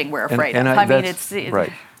 it's aging we're afraid of. I mean, it's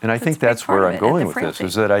right. And I think that's where I'm going with this,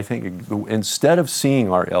 is that I think instead of seeing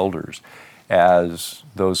our elders as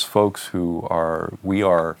those folks who we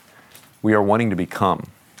are wanting to become,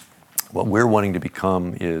 what we're wanting to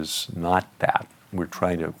become is not that. We're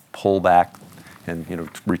trying to pull back and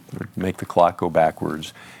make the clock go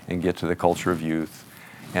backwards and get to the culture of youth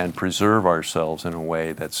and preserve ourselves in a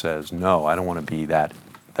way that says, no, I don't want to be that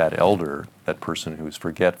elder, that person who's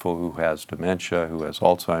forgetful, who has dementia, who has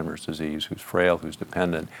Alzheimer's disease, who's frail, who's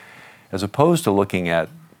dependent, as opposed to looking at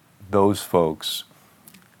those folks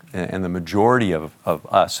and the majority of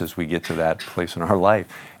us as we get to that place in our life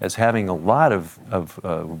as having a lot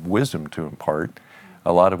of wisdom to impart,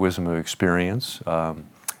 a lot of wisdom of experience,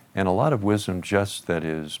 and a lot of wisdom just that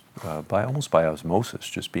is almost by osmosis,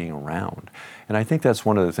 just being around. And I think that's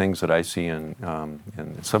one of the things that I see in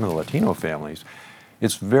some of the Latino families.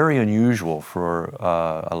 It's very unusual for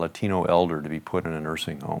a Latino elder to be put in a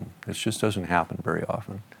nursing home. It just doesn't happen very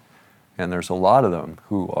often. And there's a lot of them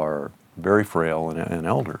who are very frail and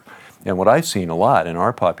elder. And what I've seen a lot in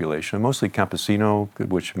our population, mostly campesino,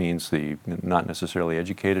 which means the not necessarily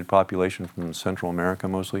educated population from Central America,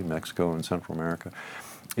 mostly Mexico and Central America,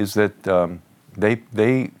 is that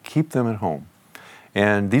they keep them at home.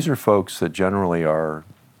 And these are folks that generally are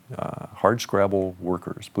hard-scrabble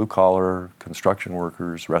workers, blue-collar construction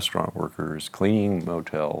workers, restaurant workers, cleaning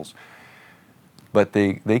motels. But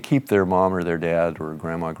they keep their mom or their dad or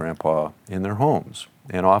grandma, grandpa in their homes.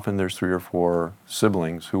 And often there's 3 or 4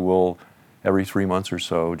 siblings who will, every 3 months or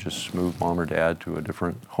so, just move mom or dad to a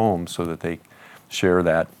different home so that they share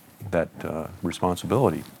that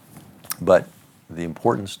responsibility. But the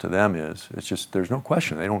importance to them is, it's just, there's no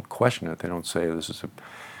question. They don't question it. They don't say, this is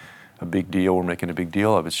a big deal, we're making a big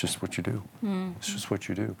deal of it. It's just what you do. It's just what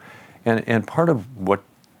you do. And part of what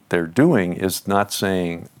they're doing is not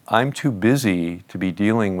saying, I'm too busy to be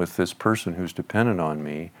dealing with this person who's dependent on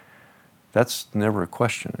me. That's never a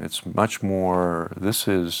question. It's much more, this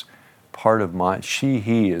is part of my,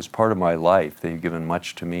 he is part of my life. They've given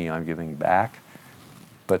much to me, I'm giving back.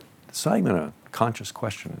 But it's not even a conscious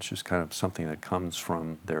question. It's just kind of something that comes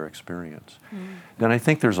from their experience. And I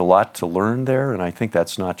think there's a lot to learn there, and I think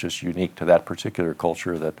that's not just unique to that particular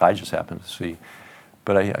culture that I just happen to see.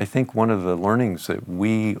 But I think one of the learnings that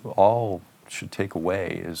we all should take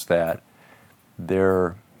away is that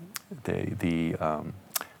the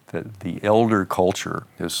elder culture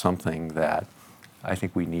is something that I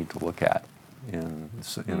think we need to look at in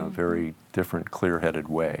a very different, clear-headed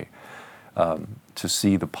way, to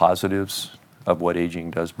see the positives of what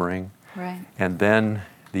aging does bring, right. And then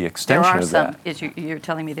the extension of that. You're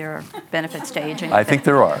telling me there are benefits to aging? I think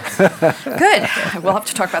there are. Good. We'll have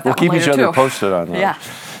to talk about that we'll one keep later each other too. posted on those. Yeah.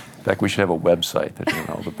 In fact, we should have a website that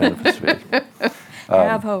the benefits of aging. I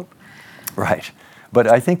have hope. Right. But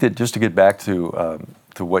I think that just to get back to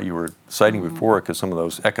what you were citing before, because some of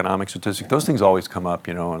those economic statistics, those things always come up,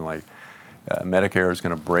 and like Medicare is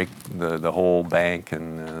going to break the whole bank,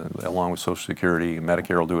 and along with Social Security,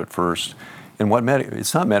 Medicare will do it first. And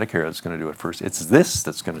it's not Medicare that's going to do it first. It's this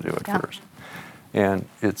that's going to do it first. And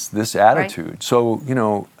it's this attitude. Right. So,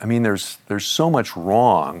 there's so much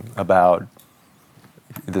wrong about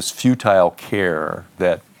this futile care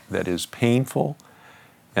that is painful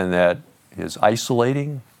and that is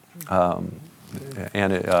isolating,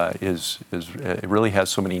 and it really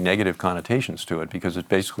has so many negative connotations to it, because it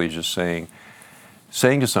basically is just saying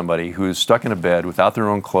to somebody who is stuck in a bed without their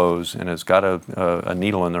own clothes and has got a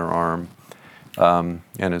needle in their arm, and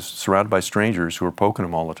is surrounded by strangers who are poking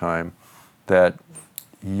them all the time, that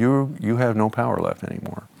you have no power left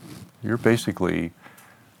anymore. You're basically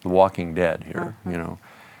the walking dead here, you know.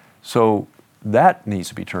 So that needs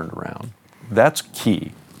to be turned around. That's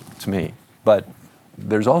key to me. But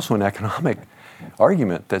there's also an economic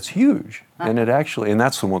argument that's huge, and it actually, and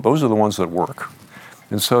that's the one. Those are the ones that work.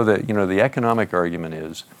 And so that, you know, the economic argument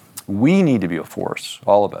is we need to be a force,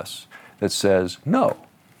 all of us, that says no.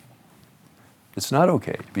 It's not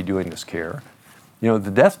okay to be doing this care. You know,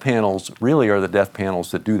 the death panels really are the death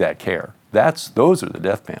panels that do that care. Those are the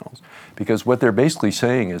death panels, because what they're basically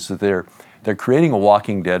saying is that they're creating a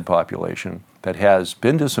walking dead population that has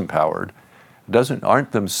been disempowered,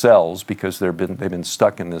 aren't themselves because they've been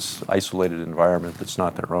stuck in this isolated environment that's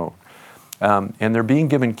not their own, and they're being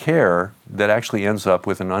given care that actually ends up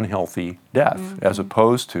with an unhealthy death, as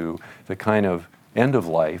opposed to the kind of end of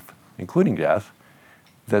life, including death,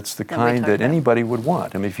 that's the kind that anybody would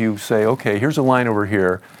want. I mean, if you say, okay, here's a line over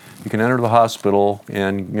here, you can enter the hospital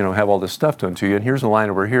and, you know, have all this stuff done to you, and here's a line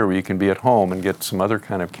over here where you can be at home and get some other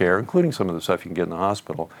kind of care, including some of the stuff you can get in the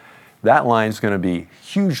hospital. That line's going to be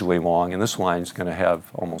hugely long, and this line's going to have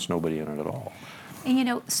almost nobody in it at all. And you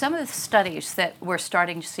know, some of the studies that we're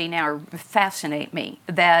starting to see now fascinate me.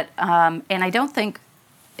 That, and I don't think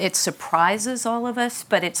it surprises all of us,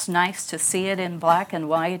 but it's nice to see it in black and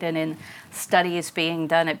white and in studies being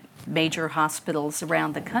done at major hospitals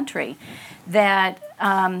around the country, that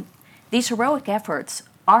these heroic efforts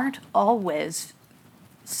aren't always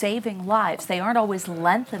saving lives. They aren't always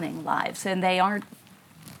lengthening lives, and they aren't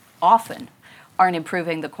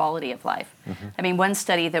improving the quality of life. I mean, one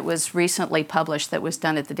study that was recently published that was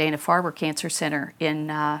done at the Dana-Farber Cancer Center in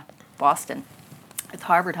Boston, at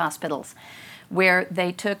Harvard Hospitals, where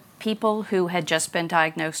they took people who had just been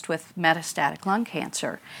diagnosed with metastatic lung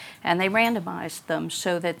cancer, and they randomized them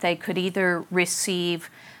so that they could either receive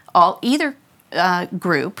either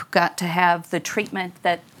group got to have the treatment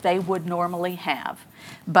that they would normally have,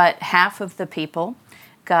 but half of the people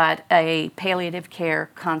got a palliative care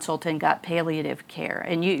consult and got palliative care.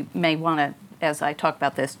 And you may want to, as I talk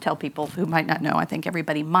about this, tell people who might not know, I think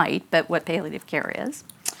everybody might, but what palliative care is.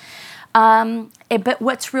 But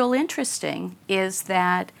what's real interesting is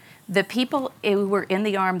that the people who were in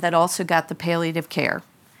the arm that also got the palliative care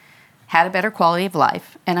had a better quality of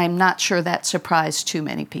life, and I'm not sure that surprised too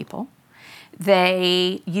many people.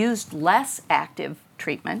 They used less active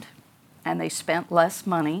treatment, and they spent less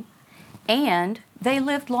money, and they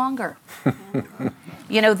lived longer.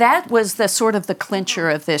 You know, that was the sort of the clincher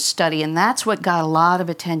of this study, and that's what got a lot of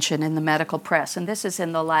attention in the medical press. And this is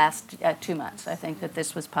in the last 2 months, I think, that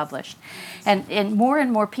this was published. And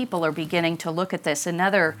more people are beginning to look at this.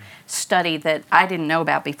 Another study that I didn't know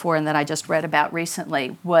about before and that I just read about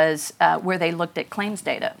recently was where they looked at claims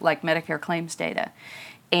data, like Medicare claims data,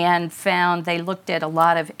 and found they looked at a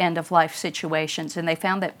lot of end-of-life situations, and they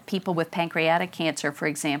found that people with pancreatic cancer, for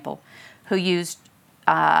example, who used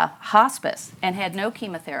hospice and had no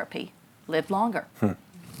chemotherapy lived longer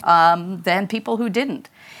than people who didn't.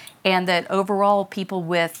 And that overall people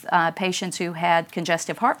with patients who had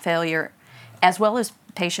congestive heart failure, as well as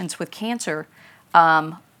patients with cancer,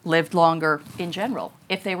 lived longer in general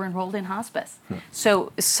if they were enrolled in hospice.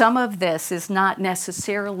 So some of this is not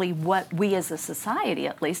necessarily what we as a society,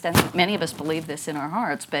 at least, I think many of us believe this in our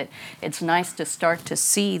hearts, but it's nice to start to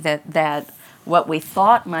see that what we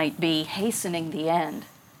thought might be hastening the end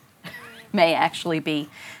may actually be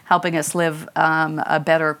helping us live a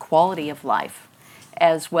better quality of life,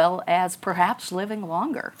 as well as perhaps living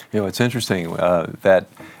longer. You know, it's interesting that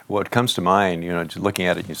what comes to mind, you know, just looking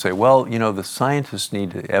at it, you say, well, you know, the scientists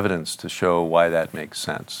need evidence to show why that makes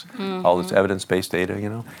sense. All this evidence-based data, you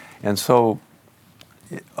know. And so,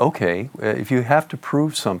 okay, if you have to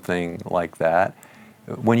prove something like that,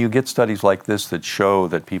 when you get studies like this that show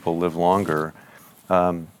that people live longer,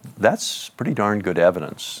 that's pretty darn good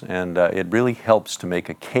evidence. And it really helps to make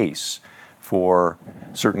a case for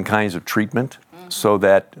certain kinds of treatment so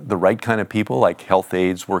that the right kind of people, like health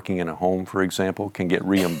aides working in a home, for example, can get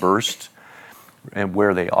reimbursed, and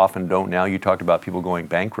where they often don't now. You talked about people going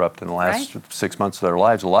bankrupt in the last 6 months of their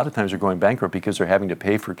lives. A lot of times they're going bankrupt because they're having to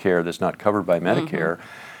pay for care that's not covered by Medicare,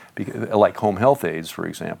 like home health aides, for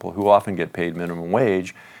example, who often get paid minimum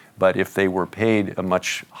wage. But if they were paid a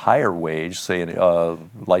much higher wage, say a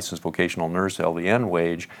licensed vocational nurse LVN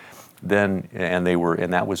wage, then and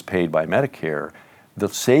that was paid by Medicare, the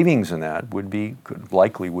savings in that would be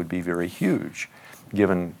very huge,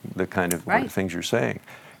 given the kind of things you're saying.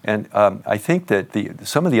 And I think that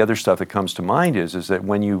some of the other stuff that comes to mind is that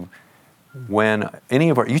when you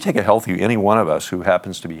take any one of us who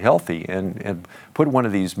happens to be healthy and put one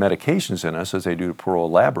of these medications in us, as they do to poor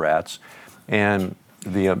old lab rats, and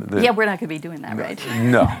Yeah, we're not going to be doing that, right?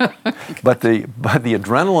 No, but the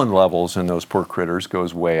adrenaline levels in those poor critters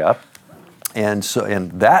goes way up, and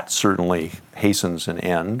that certainly hastens an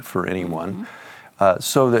end for anyone.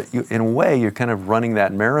 So that in a way you're kind of running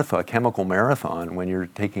that marathon, chemical marathon, when you're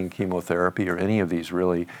taking chemotherapy or any of these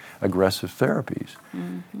really aggressive therapies,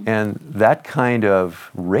 and that kind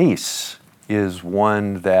of race is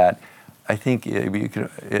one that I think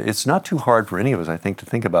it's not too hard for any of us, I think, to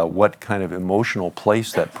think about what kind of emotional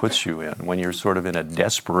place that puts you in when you're sort of in a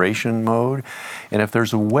desperation mode. And if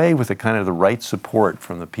there's a way with the right support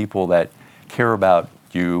from the people that care about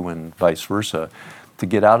you and vice versa, to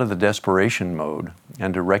get out of the desperation mode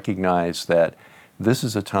and to recognize that this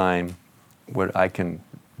is a time where I can,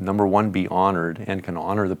 number one, be honored and can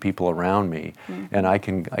honor the people around me, and I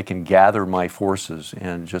can gather my forces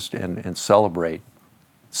and just and celebrate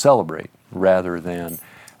rather than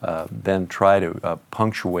try to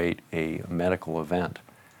punctuate a medical event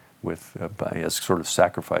with by sort of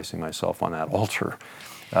sacrificing myself on that altar.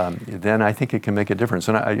 Then I think it can make a difference.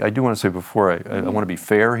 And I do want to say before, I want to be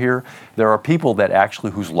fair here. There are people that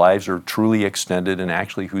actually whose lives are truly extended and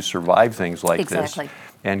actually who survive things like this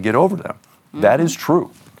and get over them. That is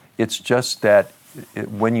true. It's just that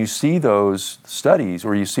when you see those studies,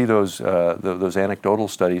 or you see those anecdotal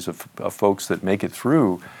studies of folks that make it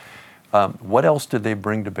through, what else did they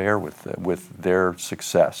bring to bear with their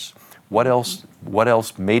success? What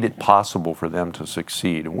else made it possible for them to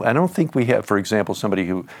succeed? I don't think we have, for example,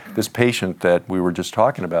 this patient that we were just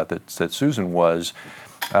talking about, that Susan was,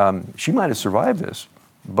 she might have survived this,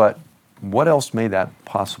 but what else made that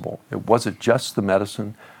possible? Was it just the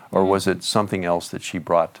medicine, or was it something else that she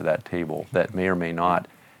brought to that table that may or may not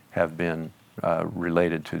have been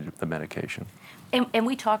related to the medication? And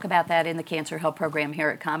we talk about that in the Cancer Help Program here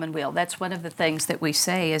at Commonweal. That's one of the things that we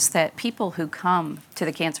say, is that people who come to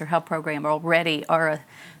the Cancer Help Program already are a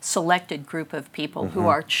selected group of people who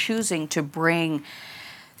are choosing to bring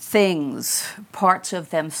things, parts of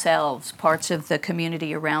themselves, parts of the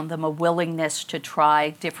community around them, a willingness to try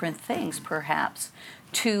different things perhaps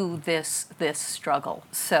to this struggle.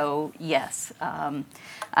 So yes,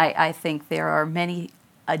 I think there are many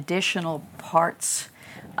additional parts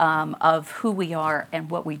of who we are and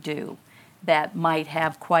what we do that might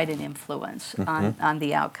have quite an influence on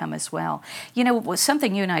the outcome as well. You know,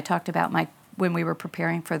 something you and I talked about, Mike, when we were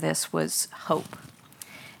preparing for this was hope.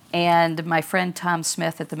 And my friend Tom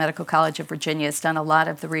Smith at the Medical College of Virginia has done a lot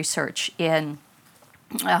of the research in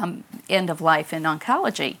end of life in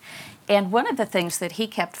oncology. And one of the things that he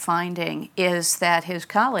kept finding is that his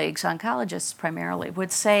colleagues, oncologists primarily,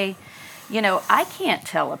 would say, you know, I can't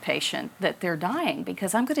tell a patient that they're dying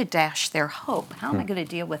because I'm going to dash their hope. How am I going to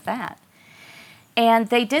deal with that? And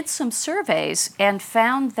they did some surveys and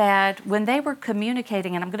found that when they were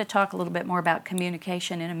communicating, and I'm going to talk a little bit more about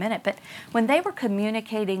communication in a minute, but when they were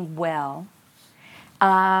communicating well,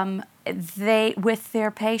 with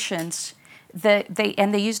their patients,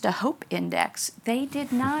 they used a hope index. They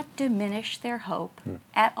did not diminish their hope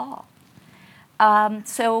at all. And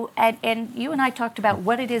you and I talked about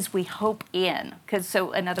what it is we hope in,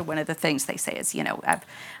 so another one of the things they say is, you know,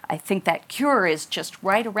 I think that cure is just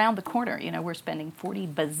right around the corner. You know, we're spending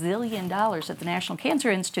 $40 bazillion at the National Cancer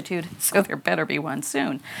Institute, so there better be one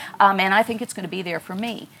soon. And I think it's going to be there for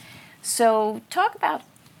me. So talk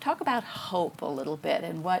about hope a little bit,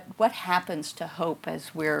 and what happens to hope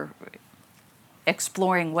as we're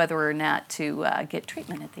exploring whether or not to get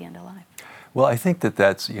treatment at the end of life. Well, I think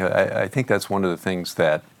that's I think that's one of the things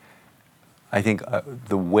that I think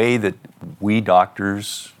the way that we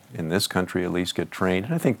doctors in this country at least get trained,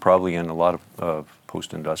 and I think probably in a lot of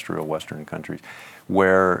post-industrial Western countries,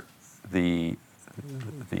 where the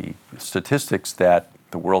statistics that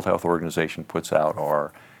the World Health Organization puts out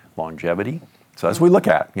are longevity. So as we look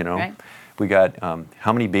at, you know, right. We got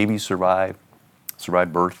how many babies survive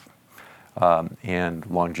birth. And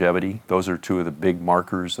longevity. Those are two of the big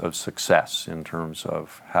markers of success in terms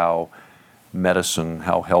of how medicine,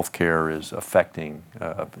 how healthcare is affecting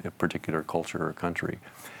a particular culture or country.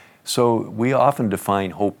 So we often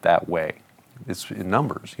define hope that way. It's in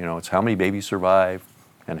numbers, you know, it's how many babies survive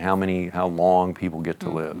and how long people get to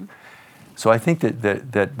live. So I think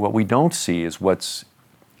that what we don't see is what's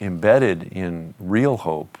embedded in real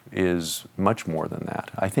hope is much more than that.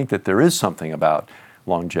 I think that there is something about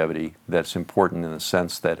longevity that's important in the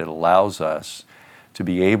sense that it allows us to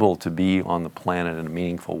be able to be on the planet in a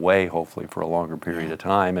meaningful way, hopefully for a longer period of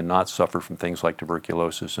time, and not suffer from things like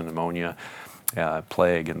tuberculosis and pneumonia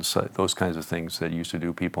plague and those kinds of things that used to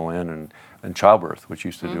do people in, and childbirth, which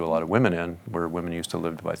used to do a lot of women in, where women used to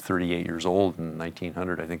live to about 38 years old in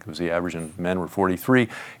 1900, I think was the average, and men were 43,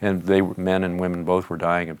 and men and women both were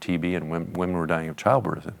dying of TB, and women were dying of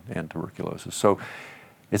childbirth and tuberculosis. So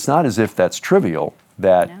it's not as if that's trivial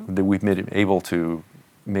that we've been able to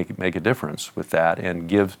make a difference with that and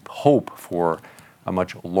give hope for a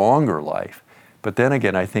much longer life. But then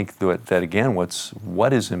again, I think that again,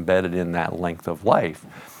 what is embedded in that length of life,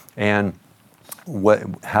 and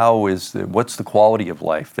what's the quality of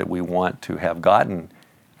life that we want to have gotten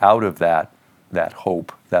out of that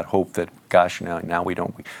hope that gosh, now we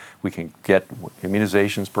can get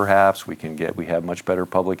immunizations, perhaps we have much better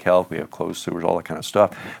public health, we have closed sewers, all that kind of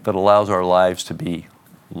stuff that allows our lives to be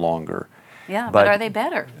longer. Yeah, but are they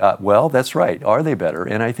better? Well, that's right. Are they better?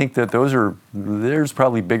 And I think that there's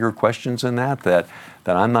probably bigger questions in that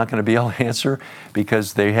I'm not going to be able to answer,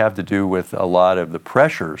 because they have to do with a lot of the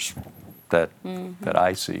pressures that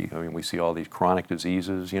I see. I mean, we see all these chronic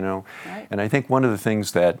diseases, Right. And I think one of the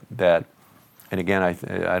things that and again,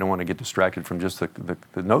 I don't want to get distracted from just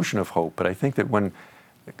the notion of hope, but I think that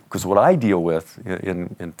because what I deal with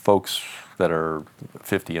in folks that are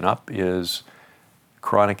 50 and up is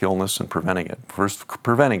chronic illness and preventing it. First,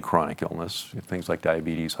 preventing chronic illness, things like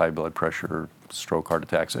diabetes, high blood pressure, stroke, heart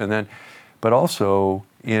attacks, but also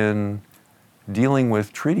in dealing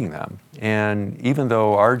with treating them. And even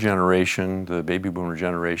though our generation, the baby boomer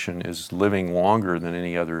generation, is living longer than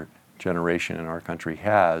any other generation in our country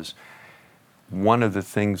has, one of the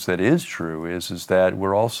things that is true is that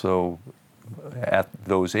we're also at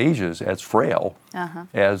those ages as frail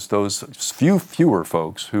as those fewer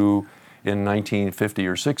folks who in 1950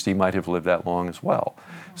 or 60 might have lived that long as well.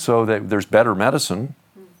 So that there's better medicine,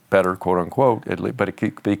 better quote unquote, but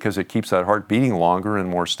because it keeps that heart beating longer and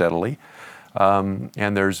more steadily. And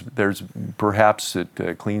there's perhaps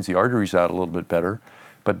it cleans the arteries out a little bit better,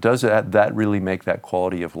 but does that really make that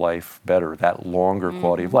quality of life better, that longer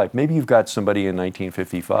quality of life? Maybe you've got somebody in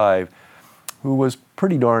 1955 who was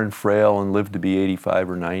pretty darn frail and lived to be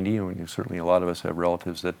 85 or 90, and certainly a lot of us have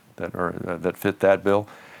relatives that fit that bill.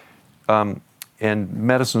 And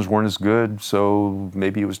medicines weren't as good, so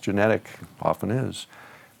maybe it was genetic, often is.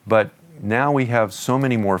 But now we have so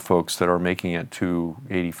many more folks that are making it to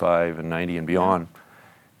 85 and 90 and beyond.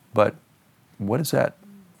 But what is that?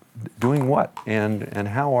 Doing what? And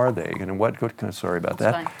how are they? And sorry about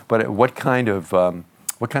That's that. fine. But what kind of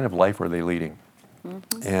life are they leading?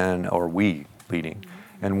 And are we leading?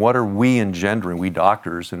 And what are we engendering, we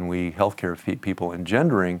doctors and we healthcare people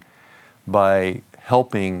engendering by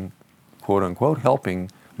helping, quote unquote,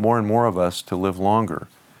 helping more and more of us to live longer?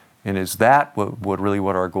 And is that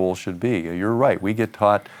what our goal should be? You're right. We get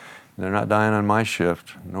taught they're not dying on my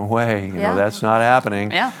shift. No way. You know, that's not happening.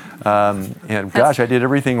 Yeah. And gosh, I did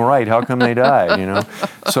everything right. How come they died? You know.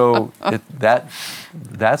 So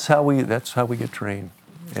that's how we get trained.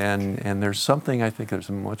 And there's something, I think there's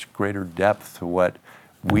a much greater depth to what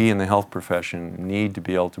we in the health profession need to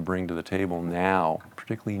be able to bring to the table now,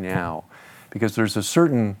 particularly now, because there's a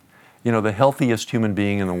certain, the healthiest human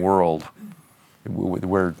being in the world,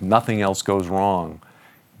 where nothing else goes wrong,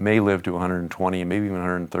 may live to 120 and maybe even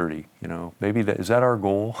 130. Maybe is that our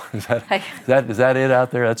goal? Is that it out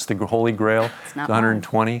there? That's the Holy Grail. It's not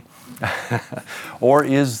 120, or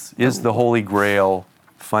is the Holy Grail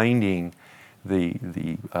finding the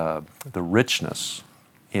richness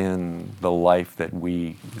in the life that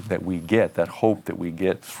we get, that hope that we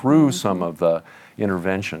get through some of the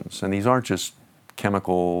interventions? And these aren't just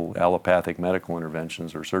chemical, allopathic medical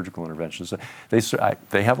interventions or surgical interventions.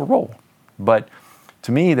 They have a role, but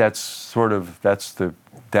to me, that's the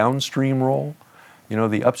downstream role.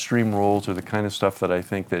 The upstream roles are the kind of stuff that I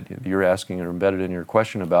think that you're asking or embedded in your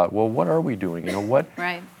question about. Well, what are we doing?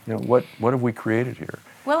 Right. What have we created here?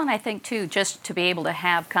 Well, and I think, too, just to be able to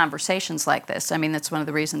have conversations like this, I mean, that's one of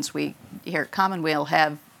the reasons we here at Commonweal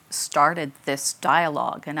have started this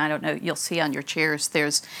dialogue. And I don't know, you'll see on your chairs,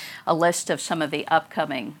 there's a list of some of the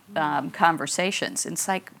upcoming conversations. It's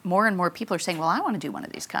like more and more people are saying, well, I want to do one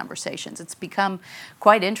of these conversations. It's become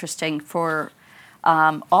quite interesting for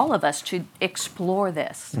all of us to explore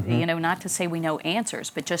this, not to say we know answers,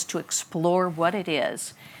 but just to explore what it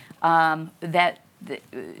is that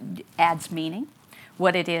adds meaning,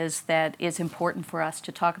 what it is that is important for us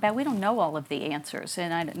to talk about. We don't know all of the answers,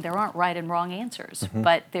 and there aren't right and wrong answers,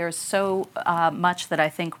 but there's so much that I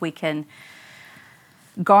think we can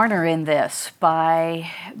garner in this by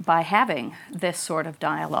having this sort of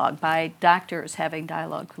dialogue, by doctors having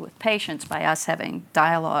dialogue with patients, by us having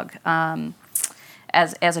dialogue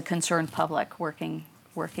as a concerned public working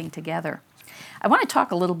together. I want to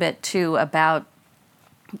talk a little bit too about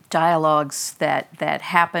dialogues that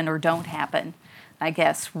happen or don't happen, I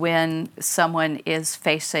guess, when someone is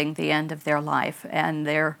facing the end of their life and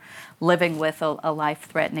they're living with a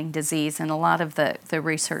life-threatening disease. And a lot of the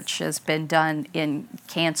research has been done in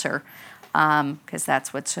cancer, because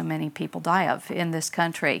that's what so many people die of in this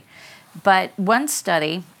country. But one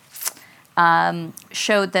study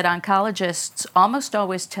showed that oncologists almost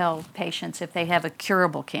always tell patients if they have a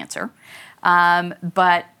curable cancer,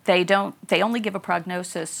 but they only give a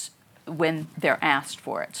prognosis when they're asked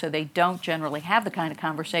for it. So they don't generally have the kind of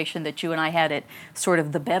conversation that you and I had at sort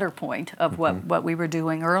of the better point of what we were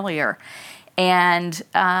doing earlier. And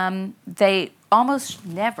they almost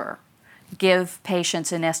never give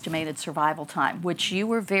patients an estimated survival time, which you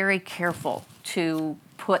were very careful to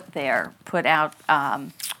put out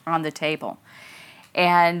on the table.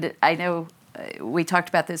 And I know we talked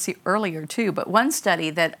about this earlier too, but one study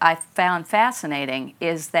that I found fascinating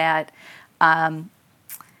is that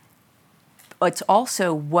it's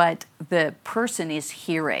also what the person is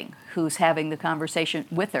hearing who's having the conversation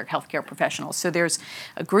with their healthcare professionals. So there's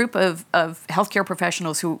a group of healthcare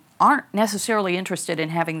professionals who aren't necessarily interested in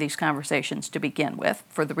having these conversations to begin with,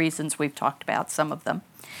 for the reasons we've talked about, some of them.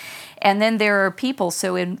 And then there are people,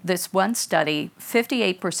 so in this one study,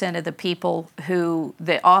 58% of the people who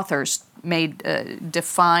the authors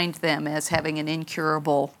defined them as having an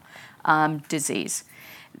incurable disease.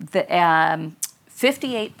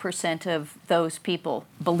 58% of those people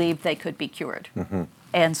believed they could be cured.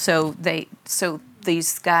 And so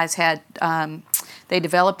these guys had, they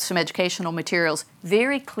developed some educational materials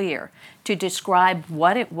very clear to describe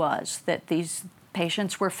what it was that these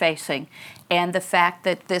patients were facing and the fact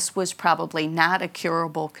that this was probably not a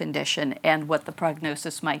curable condition and what the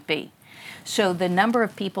prognosis might be. So the number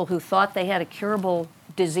of people who thought they had a curable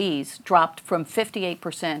disease dropped from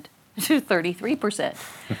 58% to 33%.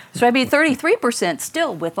 So I mean, 33%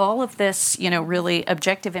 still, with all of this, really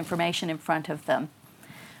objective information in front of them,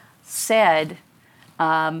 said,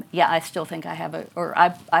 yeah, I still think I have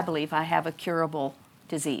I believe I have a curable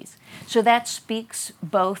disease. So that speaks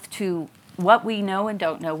both to what we know and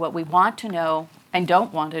don't know, what we want to know and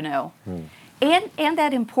don't want to know, and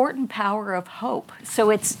that important power of hope. So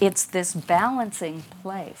it's this balancing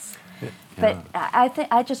place. Yeah. But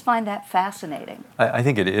I just find that fascinating. I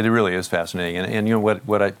think it really is fascinating, and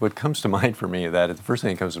what comes to mind for me the first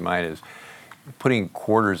thing that comes to mind is putting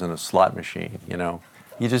quarters in a slot machine.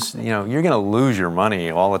 You just you're going to lose your money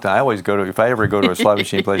all the time. I always if I ever go to a slot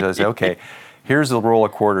machine place, I say, okay, here's the roll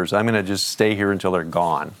of quarters. I'm going to just stay here until they're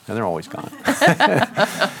gone, and they're always gone.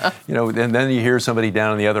 And then you hear somebody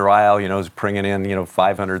down in the other aisle, is bringing in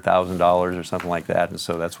 $500,000 or something like that, and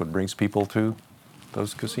so that's what brings people to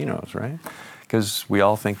those casinos, right? Because we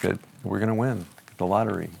all think that we're going to win the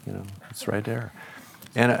lottery. It's right there.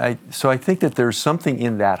 And so I think that there's something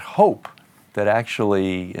in that hope that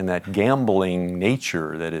actually, in that gambling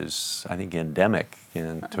nature that is, I think, endemic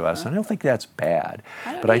to us. And I don't think that's bad.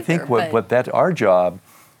 I think our job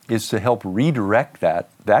is to help redirect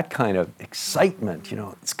that kind of excitement.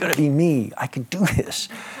 It's going to be me. I can do this.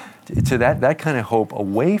 To that kind of hope,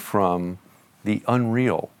 away from the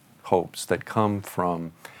unreal hopes that come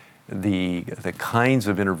from the kinds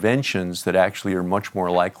of interventions that actually are much more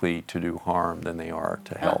likely to do harm than they are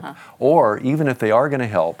to help. Or even if they are going to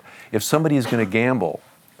help, if somebody is going to gamble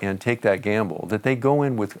and take that gamble, that they go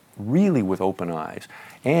in with open eyes,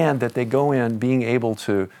 and that they go in being able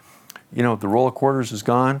to, if the roll of quarters is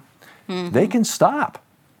gone, they can stop,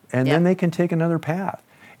 and then they can take another path.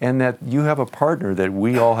 And that you have a partner, that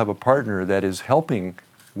we all have a partner that is helping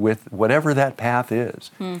with whatever that path is.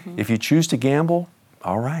 If you choose to gamble,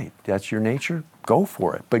 all right, that's your nature, go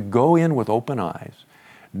for it. But go in with open eyes,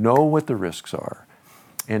 know what the risks are,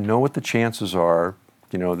 and know what the chances are,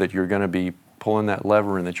 that you're going to be pulling that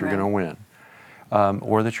lever and that you're going to win,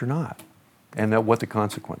 or that you're not, and that what the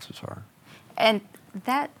consequences are. And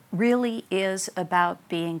that really is about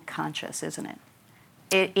being conscious, isn't it?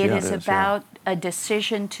 It is about a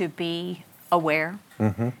decision to be aware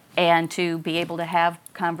and to be able to have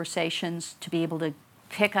conversations, to be able to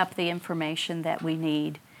pick up the information that we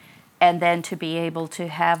need, and then to be able to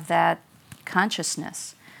have that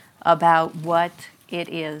consciousness about what it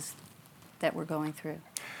is that we're going through,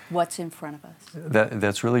 what's in front of us.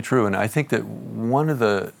 That's really true, and I think that one of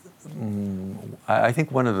the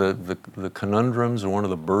conundrums and one of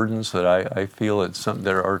the burdens that I feel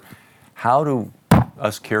how do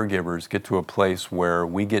us caregivers get to a place where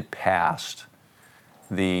we get past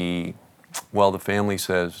the family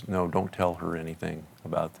says, no, don't tell her anything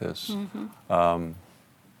about this.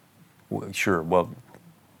 Sure,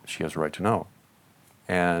 she has a right to know.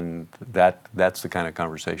 And that's the kind of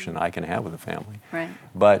conversation I can have with a family. Right.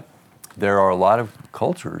 But there are a lot of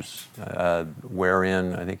cultures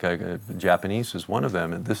wherein, I think Japanese is one of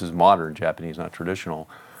them, and this is modern Japanese, not traditional,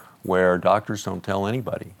 where doctors don't tell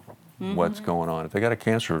anybody what's going on. If they got a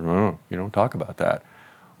cancer, no, you don't talk about that.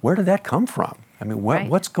 Where did that come from? I mean,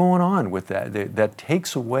 what's going on with that? That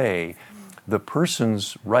takes away the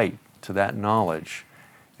person's right to that knowledge.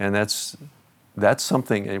 And that's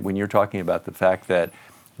something, when you're talking about the fact that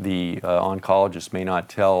the oncologists may not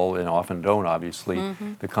tell, and often don't obviously,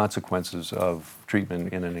 the consequences of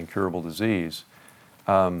treatment in an incurable disease.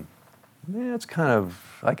 It's kind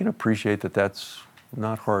of, I can appreciate that that's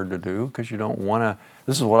not hard to do, because you don't want to,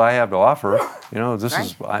 this is what I have to offer, this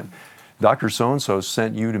is, Dr. So-and-so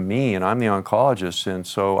sent you to me, and I'm the oncologist, and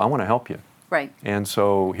so I want to help you. Right. And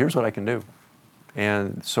so here's what I can do.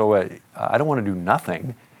 And so I don't want to do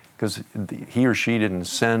nothing, because he or she didn't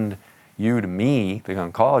send you to me, the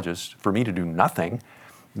oncologist, for me to do nothing.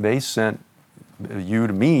 They sent you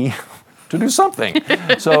to me to do something.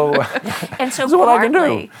 So, and so this is what I can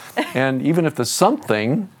partly, do. And even if the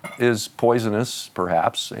something is poisonous,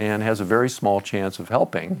 perhaps, and has a very small chance of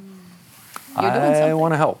helping, you're doing I something.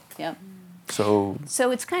 want to help. Yep. So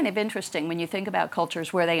it's kind of interesting when you think about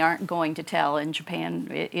cultures where they aren't going to tell, and Japan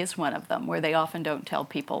is one of them, where they often don't tell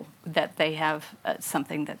people that they have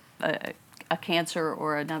something that, a cancer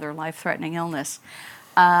or another life-threatening illness.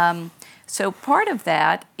 So part of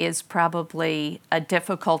that is probably a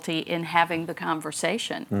difficulty in having the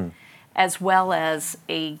conversation, as well as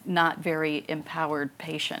a not very empowered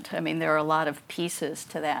patient. I mean, there are a lot of pieces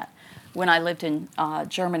to that. When I lived in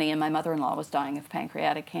Germany and my mother-in-law was dying of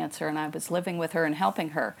pancreatic cancer and I was living with her and helping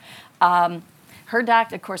her, her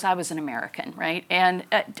doctor, of course I was an American, right? And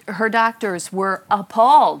her doctors were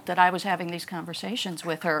appalled that I was having these conversations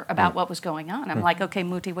with her about what was going on. I'm like, okay,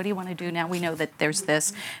 Muti, what do you want to do now? We know that there's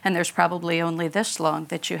this and there's probably only this long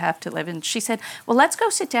that you have to live. And she said, well, let's go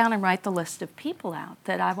sit down and write the list of people out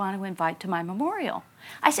that I want to invite to my memorial.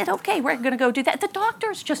 I said, okay, we're going to go do that. The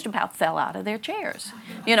doctors just about fell out of their chairs.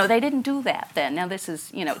 They didn't do that then. Now this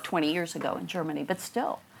is, 20 years ago in Germany, but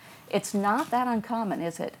still, it's not that uncommon,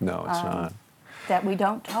 is it? no, it's not. That we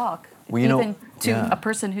don't talk, Well, even to yeah. a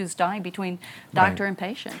person who's dying between doctor and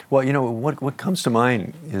patient. Well, what comes to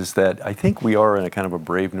mind is that I think we are in a kind of a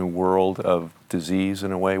brave new world of disease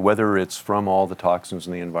in a way, whether it's from all the toxins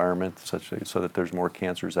in the environment, so that there's more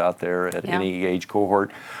cancers out there at any age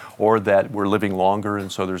cohort, or that we're living longer,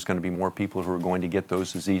 and so there's going to be more people who are going to get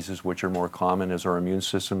those diseases, which are more common as our immune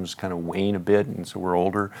systems kind of wane a bit, and so we're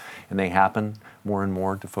older, and they happen more and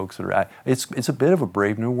more to folks that are. It's a bit of a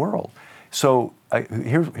brave new world. So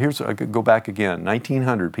here's I could go back again.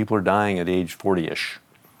 1900, people are dying at age 40-ish.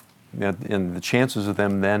 And the chances of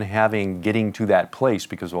them then getting to that place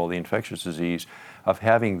because of all the infectious disease, of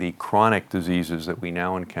having the chronic diseases that we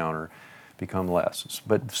now encounter become less.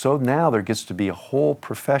 But so now there gets to be a whole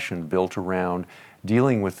profession built around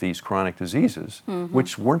dealing with these chronic diseases,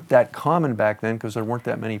 which weren't that common back then because there weren't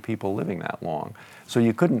that many people living that long. So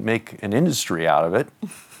you couldn't make an industry out of it,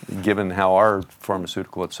 given how our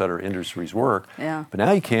pharmaceutical, et cetera, industries work. Yeah. But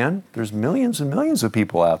now you can. There's millions and millions of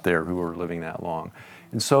people out there who are living that long.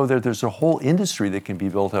 And so there's a whole industry that can be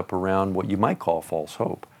built up around what you might call false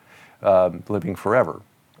hope, living forever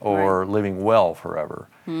or living well forever.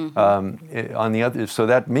 On the other, so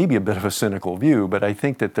that may be a bit of a cynical view, but I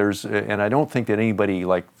think that and I don't think that anybody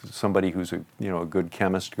like somebody who's a good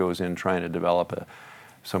chemist goes in trying to develop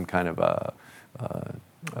some kind of a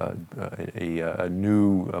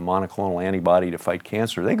new monoclonal antibody to fight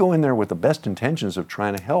cancer. They go in there with the best intentions of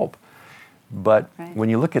trying to help. But when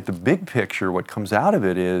you look at the big picture, what comes out of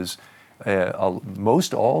it is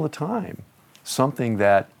most all the time something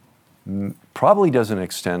that probably doesn't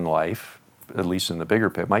extend life, at least in the bigger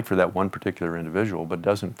picture, might for that one particular individual, but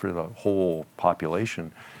doesn't for the whole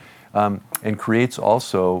population, and creates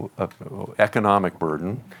also an economic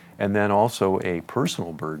burden and then also a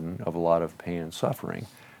personal burden of a lot of pain and suffering.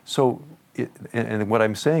 So, and what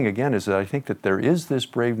I'm saying again is that I think that there is this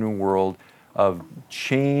brave new world of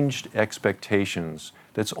changed expectations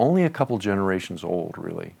that's only a couple generations old,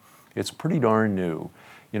 really. It's pretty darn new.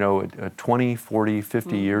 20, 40,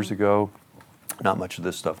 50 years ago, not much of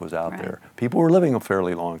this stuff was out there. People were living a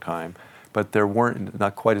fairly long time, but there weren't,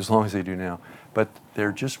 not quite as long as they do now, but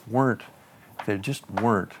there just weren't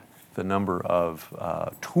the number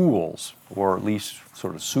of tools, or at least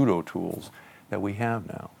sort of pseudo tools, that we have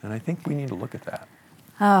now. And I think we need to look at that.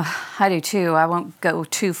 I do too. I won't go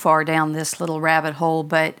too far down this little rabbit hole,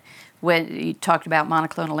 but when you talked about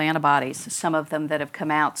monoclonal antibodies, some of them that have come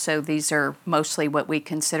out. So these are mostly what we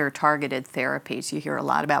consider targeted therapies. You hear a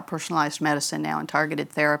lot about personalized medicine now and targeted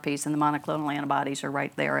therapies, and the monoclonal antibodies are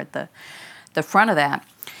right there at the front of that.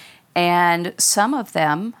 And some of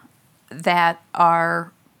them that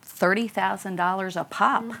are $30,000 a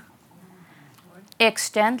pop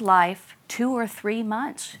extend life 2 or 3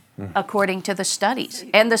 months, according to the studies.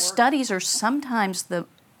 And the studies are sometimes the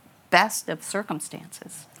best of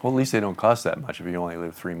circumstances. Well, at least they don't cost that much if you only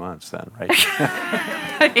live 3 months then, right?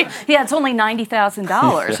 Yeah, it's only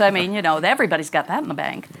 $90,000. I mean, everybody's got that in the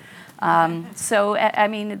bank. So, I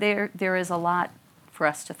mean, there is a lot for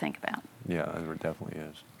us to think about. Yeah, there definitely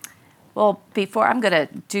is. Well, before I'm going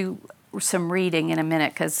to do some reading in a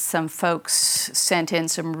minute because some folks sent in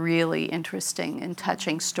some really interesting and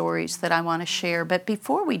touching stories that I want to share. But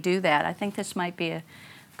before we do that, I think this might be a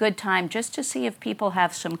good time just to see if people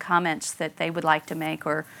have some comments that they would like to make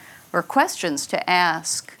or questions to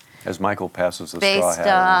ask. As Michael passes the based straw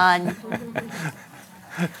hat. on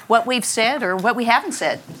what we've said or what we haven't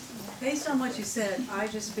said. Based on what you said, I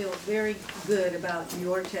just feel very good about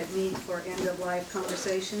your technique for end-of-life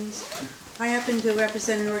conversations. I happen to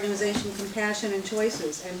represent an organization, Compassion and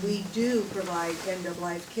Choices, and we do provide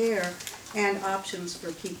end-of-life care and options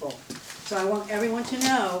for people. So I want everyone to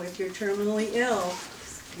know, if you're terminally ill,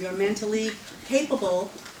 you're mentally capable,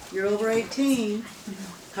 you're over 18,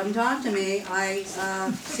 come talk to me. I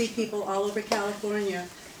see people all over California,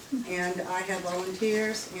 and I have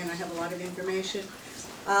volunteers, and I have a lot of information.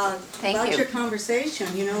 About you. your conversation,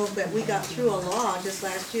 that we got through a law just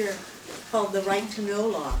last year called the Right to Know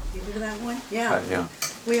Law. You hear that one? Yeah. Yeah.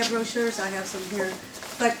 We have brochures, I have some here.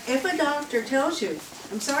 But if a doctor tells you,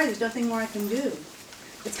 I'm sorry, there's nothing more I can do.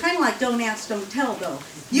 It's kind of like don't ask, don't tell, though.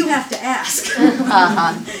 You have to ask.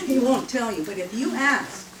 He won't tell you. But if you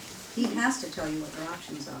ask, he has to tell you what their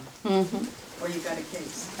options are. Or you've got a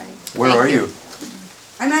case. Where are you?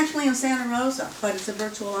 I'm actually in Santa Rosa, but it's a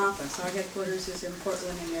virtual office. Our headquarters is in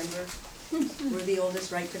Portland and Denver. We're the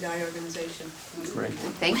oldest Right to Die organization. Great.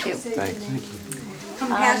 Thank you. Thanks.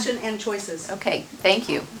 Compassion and Choices. Okay, thank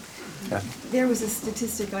you. There was a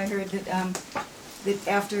statistic I heard that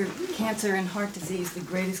after cancer and heart disease, the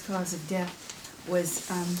greatest cause of death was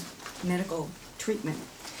medical treatment.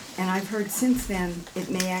 And I've heard since then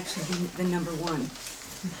it may actually be the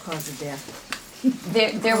 #1 cause of death.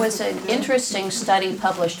 There was an interesting study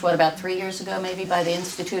published, about 3 years ago maybe, by the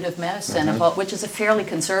Institute of Medicine, which is a fairly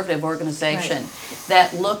conservative organization,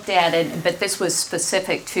 that looked at it, but this was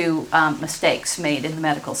specific to mistakes made in the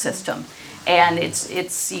medical system. And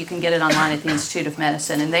it's you can get it online at the Institute of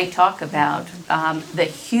Medicine, and they talk about the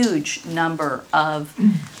huge number of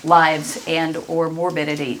lives and or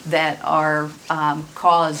morbidity that are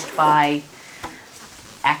caused by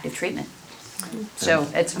active treatment. So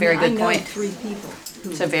it's a very good I know point. 3 people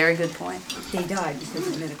who It's a very good point. they died because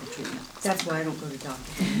of medical treatment. That's why I don't go to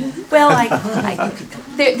doctors. Well,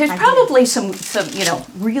 there's probably some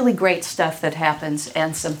really great stuff that happens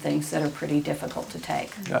and some things that are pretty difficult to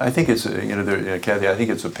take. I think it's, Kathy, I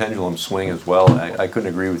think it's a pendulum swing as well. I couldn't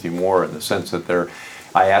agree with you more in the sense that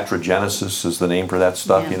iatrogenesis is the name for that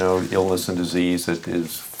stuff, Yeah. Illness and disease that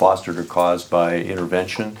is fostered or caused by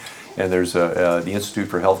intervention. And there's the Institute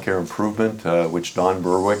for Healthcare Improvement, which Don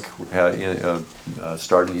Berwick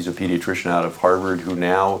started. He's a pediatrician out of Harvard who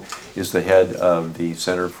now is the head of the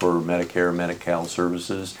Center for Medicare Medi-Cal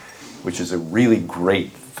Services, which is a really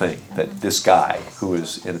great thing that this guy who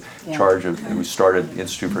is in charge of, who started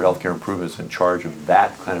Institute for Healthcare Improvement, is in charge of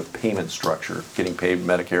that kind of payment structure, getting paid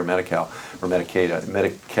Medicare, Medi-Cal, or Medicaid,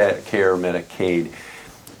 Medicare, Medicaid.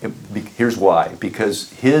 Here's why: because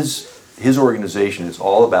his organization is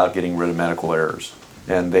all about getting rid of medical errors,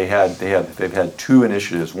 and they've had 2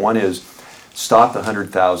 initiatives. One is stop the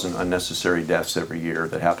 100,000 unnecessary deaths every year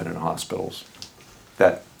that happen in hospitals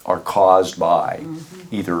that are caused by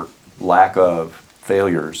either lack of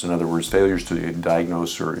failures, in other words, failures to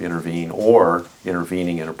diagnose or intervene, or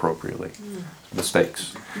intervening inappropriately,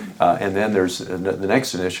 mistakes. And then there's the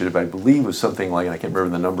next initiative, I believe, was something like, I can't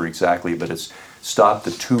remember the number exactly, but it's stop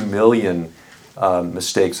the 2 million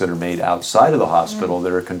mistakes that are made outside of the hospital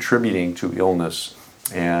that are contributing to illness,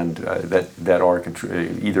 and that are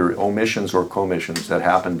either omissions or commissions that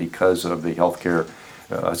happen because of the healthcare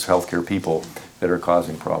people that are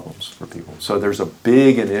causing problems for people. So there's a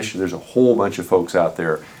big initiative. There's a whole bunch of folks out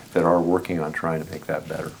there that are working on trying to make that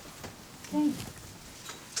better.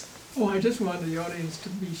 Well, I just wanted the audience to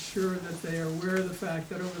be sure that they are aware of the fact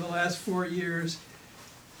that over the last 4 years,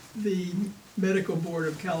 the Medical Board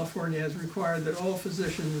of California has required that all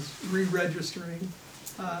physicians re-registering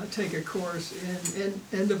take a course in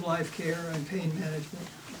end-of-life care and pain management.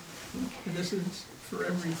 And this is for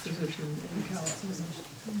every physician in California.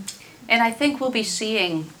 And I think we'll be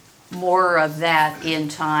seeing more of that in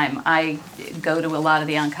time. I go to a lot of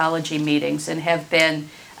the oncology meetings and have been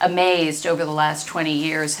amazed over the last 20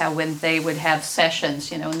 years how when they would have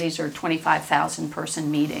sessions, and these are 25,000 person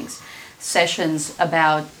meetings, sessions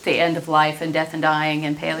about the end of life and death and dying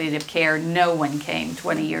and palliative care, no one came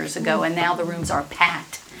 20 years ago, and now the rooms are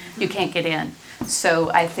packed. You can't get in. So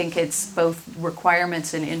I think it's both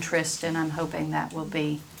requirements and interest, and I'm hoping that will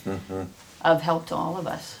be of help to all of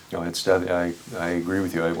us. No, it's I agree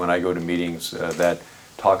with you. When I go to meetings that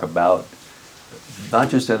talk about not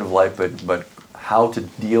just end of life, but how to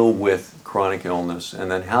deal with chronic illness, and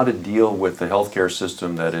then how to deal with the healthcare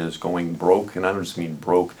system that is going broke, and I don't just mean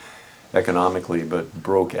broke economically, but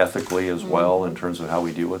broke ethically as well in terms of how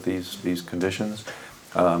we deal with these conditions.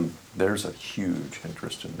 There's a huge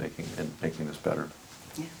interest in making this better.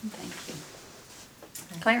 Yeah, thank you.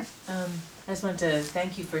 Claire? I just wanted to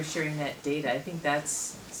thank you for sharing that data. I think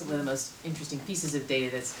that's one of the most interesting pieces of data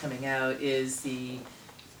that's coming out is the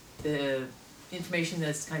information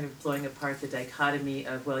that's kind of blowing apart the dichotomy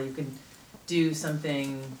of, well, you can do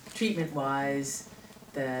something treatment-wise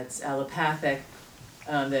that's allopathic,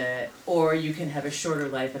 or you can have a shorter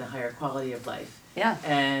life and a higher quality of life. Yeah.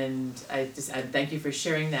 And I thank you for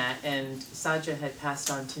sharing that. And Saja had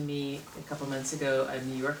passed on to me a couple months ago a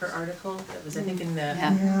New Yorker article that was, I think, in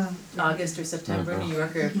the August or September New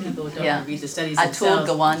Yorker. If people don't read the studies Atul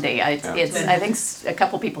themselves. Gawande. I think a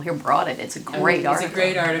couple people here brought it. It's a great article. It's a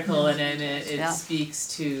great article, and it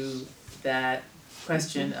speaks to that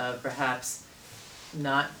question of perhaps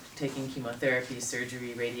not taking chemotherapy,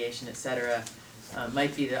 surgery, radiation, etc.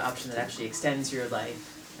 Might be the option that actually extends your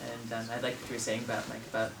life. And I like what you were saying about Mike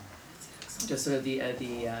about just sort of the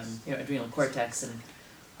adrenal cortex and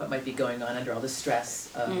what might be going on under all the stress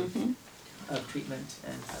of treatment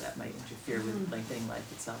and how that might interfere with lengthening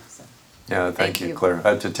life itself. So. Yeah, thank you, Claire.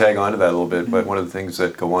 To tag on to that a little bit, but one of the things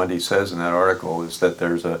that Gawande says in that article is that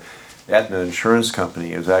there's a Aetna insurance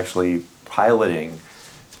company is actually piloting,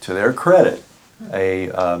 to their credit,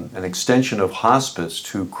 an extension of hospice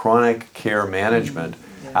to chronic care management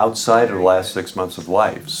outside of the last 6 months of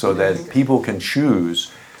life, so that people can choose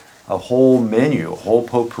a whole menu, a whole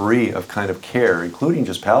potpourri of kind of care, including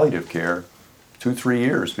just palliative care, 2-3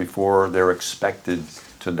 years before they're expected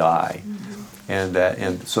to die.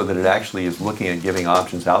 And so that it actually is looking at giving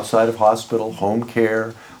options outside of hospital, home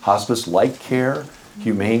care, hospice-like care,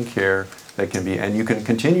 humane care that can be, and you can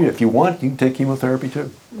continue, if you want, you can take chemotherapy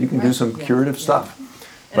too. You can do some curative stuff,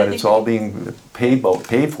 but it's all being paid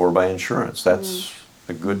for by insurance. That's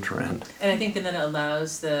a good trend. And I think that then it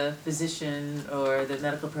allows the physician or the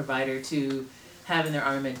medical provider to have in their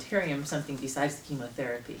armamentarium something besides the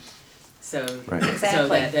chemotherapy. So, so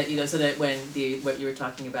that when what you were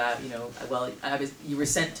talking about, you were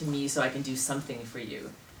sent to me so I can do something for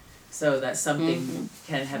you. So that something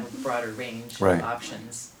can have a broader range of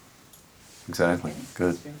options. Exactly.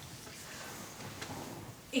 Good.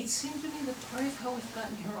 It seems to me that part of how we've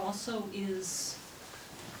gotten here also is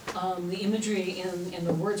the imagery and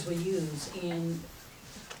the words we use. And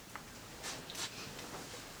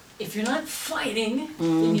if you're not fighting,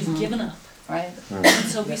 then you've given up. Right. And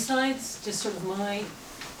so besides just sort of my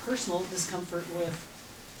personal discomfort with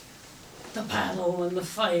the battle and the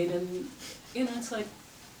fight, and it's like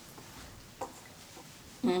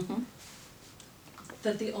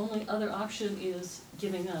that the only other option is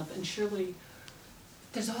giving up, and surely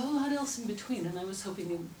there's a whole lot else in between, and I was hoping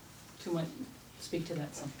you two might speak to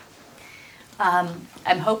that some.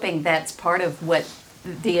 I'm hoping that's part of what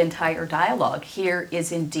the entire dialogue here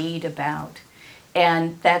is indeed about.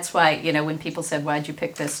 And that's why, when people said, why'd you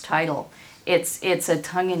pick this title? It's a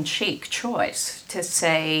tongue-in-cheek choice to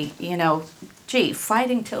say, gee,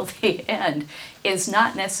 fighting till the end is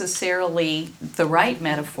not necessarily the right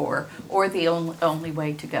metaphor or the only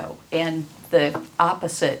way to go. And the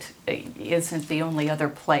opposite isn't the only other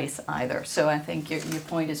place either. So I think your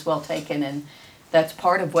point is well taken, and that's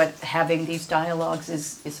part of what having these dialogues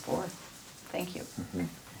is for. Thank you.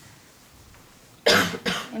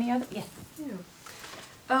 Any other? Yeah.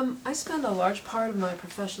 I spend a large part of my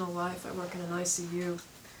professional life, I work in an ICU,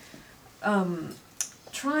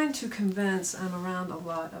 trying to convince I'm around a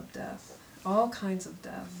lot of death, all kinds of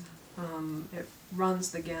death. It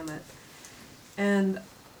runs the gamut. And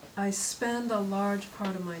I spend a large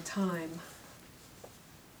part of my time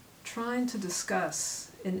trying to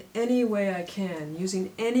discuss in any way I can,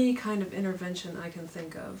 using any kind of intervention I can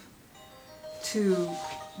think of, to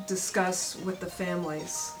discuss with the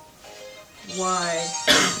families why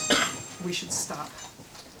we should stop.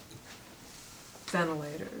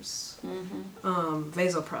 ventilators,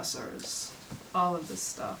 vasopressors, all of this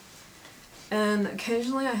stuff. And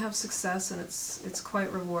occasionally I have success, and it's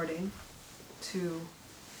quite rewarding to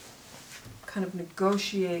kind of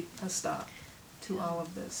negotiate a stop to all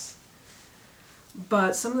of this.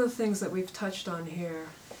 But some of the things that we've touched on here,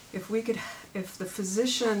 if the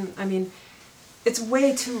physician, I mean, it's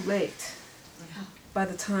way too late by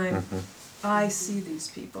the time I see these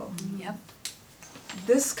people. Yep.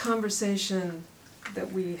 This conversation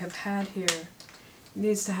that we have had here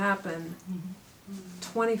needs to happen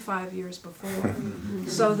 25 years before,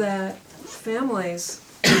 so that families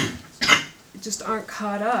just aren't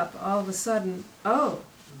caught up all of a sudden, oh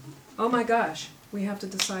my gosh, we have to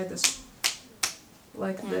decide this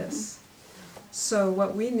like this. So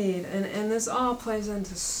what we need, and this all plays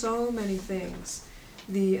into so many things,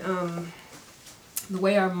 the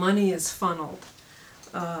way our money is funneled,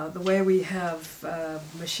 the way we have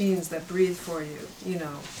machines that breathe for you, you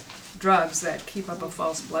know, drugs that keep up a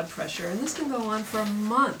false blood pressure, and this can go on for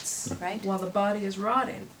months, right, while the body is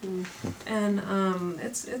rotting. And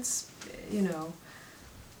it's you know,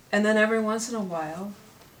 and then every once in a while,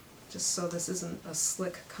 just so this isn't a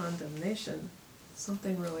slick condemnation,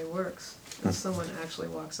 something really works, and someone actually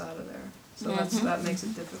walks out of there. So that makes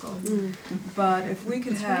it difficult. But if we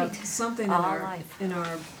could have something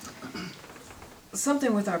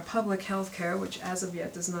something with our public health care, which as of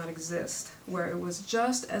yet does not exist, where it was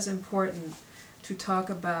just as important to talk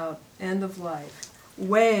about end of life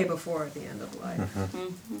way before the end of life,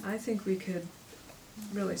 I think we could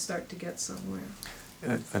really start to get somewhere.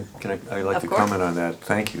 I'd like to comment on that.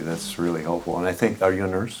 Thank you. That's really helpful. And I think, are you a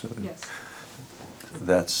nurse? Yes.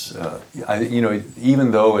 That's, you know,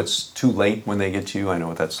 even though it's too late when they get to you, I know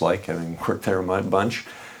what that's like, having worked there a bunch,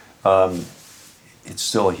 it's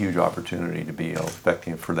still a huge opportunity to be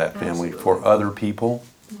effective for that family, absolutely, for other people,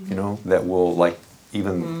 you know, that will, like,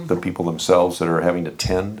 even the people themselves that are having to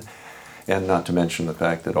tend, and not to mention the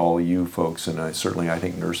fact that all you folks, and I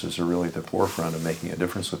think nurses are really at the forefront of making a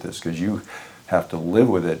difference with this, because you have to live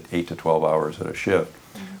with it 8 to 12 hours at a shift,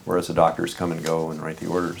 whereas the doctors come and go and write the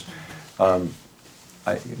orders.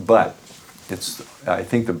 But I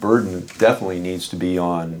think the burden definitely needs to be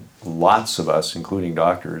on lots of us, including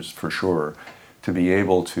doctors for sure, to be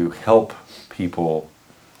able to help people,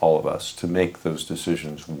 all of us, to make those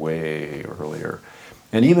decisions way earlier.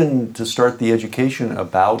 And even to start the education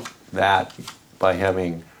about that by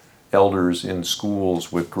having elders in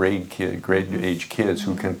schools with grade age kids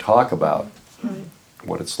who can talk about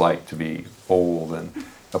what it's like to be old and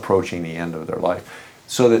approaching the end of their life.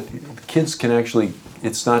 So that kids can actually,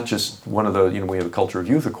 it's not just one of those, you know, we have a culture of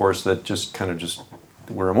youth, of course, that just kind of just,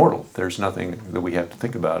 we're immortal. There's nothing that we have to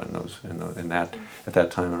think about in that at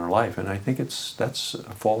that time in our life. And I think that is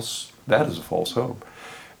a false hope.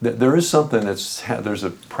 There is something there's a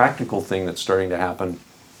practical thing that's starting to happen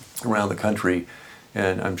around the country,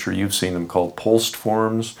 and I'm sure you've seen them, called POLST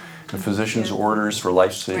forms, the physician's orders for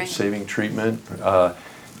life-saving treatment.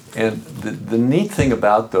 And the neat thing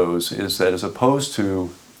about those is that, as opposed to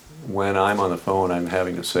when I'm on the phone, I'm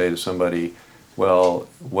having to say to somebody, well,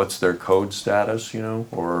 what's their code status, you know,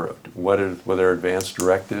 or what are their advanced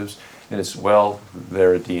directives? And it's, well,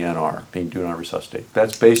 they're a DNR, being do not resuscitate.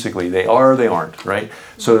 That's basically, they are or they aren't, right?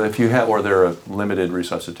 So if you have, or they're a limited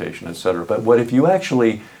resuscitation, et cetera. But what if you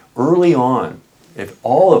actually, early on, if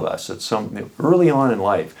all of us early on in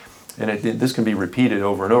life, and this can be repeated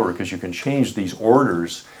over and over, because you can change these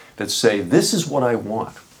orders that say, this is what I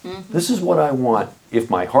want. This is what I want if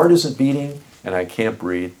my heart isn't beating and I can't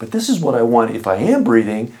breathe, but this is what I want if I am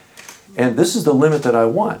breathing, and this is the limit that I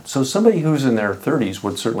want. So somebody who's in their 30s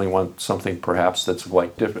would certainly want something perhaps that's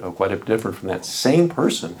quite different from that same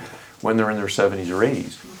person when they're in their 70s or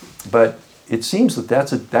 80s. But it seems that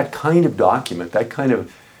that kind of document, that kind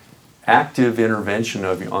of active intervention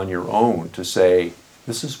on your own to say,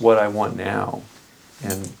 this is what I want now,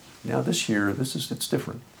 and now this year, it's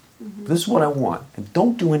different. This is what I want, and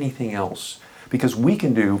don't do anything else, because we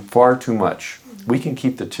can do far too much. We can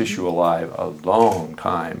keep the tissue alive a long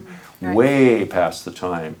time, way past the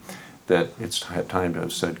time that it's time to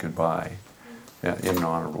have said goodbye in an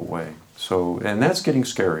honorable way. So, and that's getting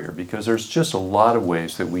scarier, because there's just a lot of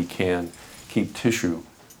ways that we can keep tissue,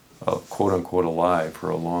 quote unquote, alive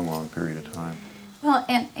for a long, long period of time. Well,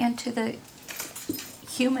 and to the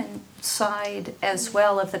human side as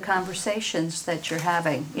well of the conversations that you're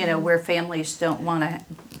having, you know, where families don't want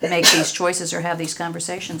to make these choices or have these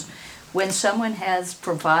conversations. When someone has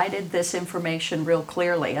provided this information real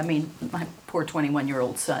clearly, I mean, my poor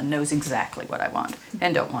 21-year-old son knows exactly what I want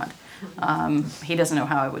and don't want. He doesn't know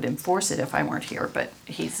how I would enforce it if I weren't here, but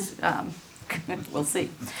he's We'll see.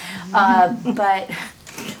 But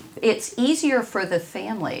it's easier for the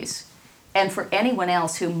families and for anyone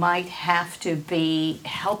else who might have to be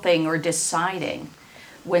helping or deciding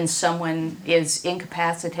when someone is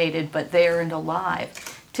incapacitated but there and alive,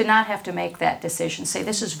 to not have to make that decision. Say,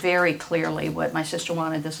 this is very clearly what my sister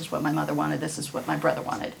wanted, this is what my mother wanted, this is what my brother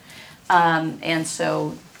wanted. And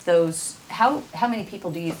so those, how many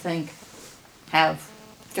people do you think have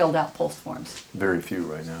filled out POLST forms? Very few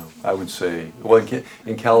right now. I would say, well,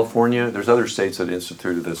 in California, there's other states that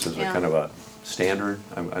instituted this as a kind of a standard.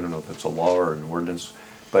 I don't know if it's a law or an ordinance,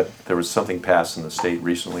 but there was something passed in the state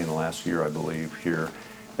recently in the last year, I believe, here,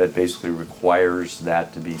 that basically requires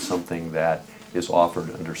that to be something that is offered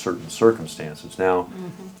under certain circumstances. Now,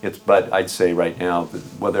 but I'd say right now,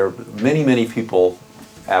 well, there are many people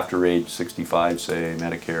after age 65, say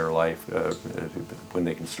Medicare life, when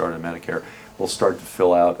they can start on Medicare, will start to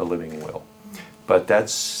fill out a living will. But that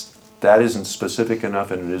isn't specific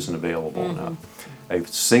enough and it isn't available enough. A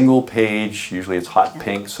single page, usually it's hot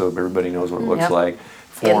pink so everybody knows what it looks like,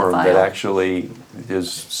 form that actually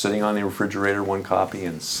is sitting on the refrigerator, one copy,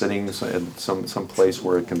 and sitting in some place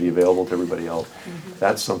where it can be available to everybody else.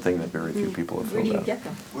 That's something that very few people have filled out. Where do you get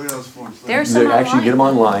them? Where are those forms? There's some online. Actually get them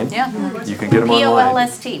online. Yeah. You can get them online.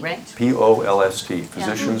 POLST, right? POLST,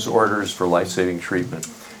 Physician's Orders for Life-Saving Treatment.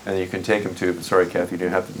 And you can take them to, sorry Kathy, you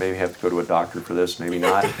maybe have to go to a doctor for this, maybe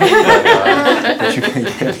not. But you can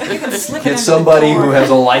get somebody who has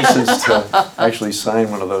a license to actually sign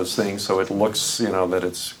one of those things so it looks, that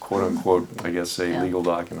it's quote unquote, I guess, a legal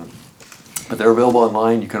document. But they're available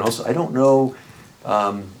online. You can also, I don't know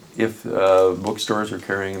if bookstores are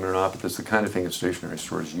carrying them or not, but that's the kind of thing that stationery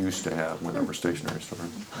stores used to have when there were stationery stores.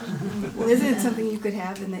 Well, isn't it something you could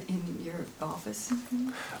have in your office?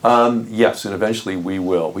 Yes, and eventually we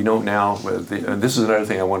will. We don't now. And this is another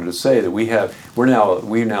thing I wanted to say, that we now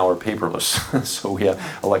are paperless, so we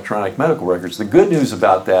have electronic medical records. The good news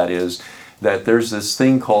about that is that there's this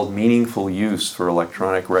thing called meaningful use for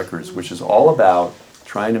electronic records, which is all about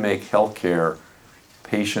trying to make healthcare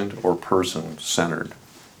patient or person centered.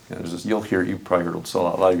 You've probably heard a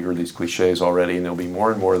lot of you heard these cliches already, and there'll be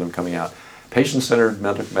more and more of them coming out. Patient-centered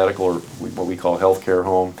medical, or what we call healthcare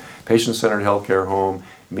home, patient-centered healthcare home,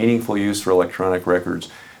 meaningful use for electronic records.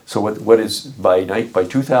 So what is, by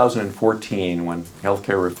 2014, when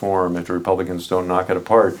healthcare reform, if the Republicans don't knock it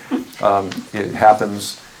apart, it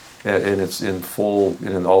happens, and it's in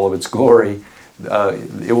all of its glory,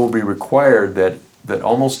 it will be required that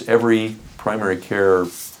almost every primary care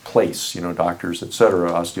place, doctors, et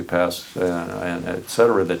cetera, osteopaths, and et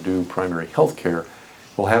cetera, that do primary health care,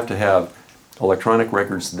 will have to have electronic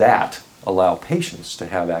records that allow patients to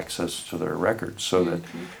have access to their records, so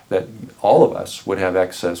that all of us would have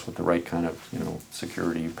access with the right kind of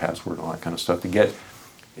security, password, and all that kind of stuff to get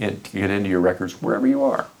into your records wherever you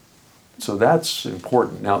are. So that's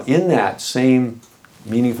important. Now, in that same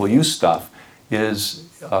meaningful use stuff is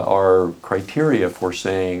our criteria for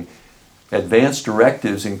saying advanced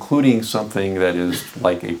directives, including something that is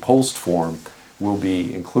like a POLST form, will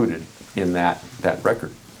be included in that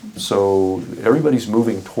record. So everybody's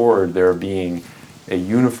moving toward there being a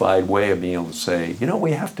unified way of being able to say,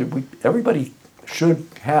 everybody should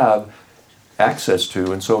have access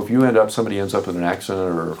to, and so if somebody ends up in an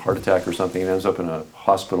accident or a heart attack or something and ends up in a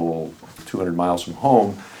hospital 200 miles from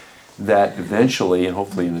home, that eventually, and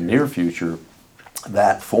hopefully in the near future,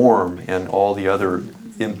 that form and all the other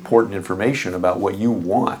important information about what you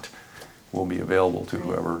want will be available to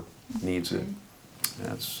whoever needs it.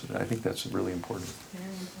 I think that's really important.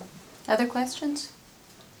 Other questions?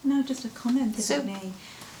 No, just a comment, if I may.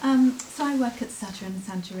 So I work at Sutter and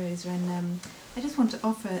Santa Rosa, and I just want to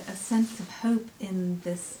offer a sense of hope in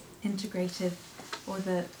this integrative, or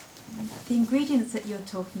the ingredients that you're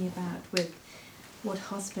talking about with what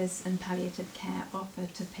hospice and palliative care offer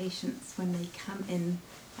to patients when they come in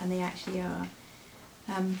and they actually are,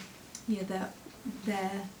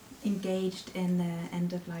 they're engaged in their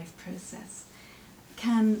end-of-life process,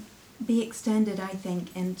 can be extended, I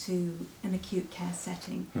think, into an acute care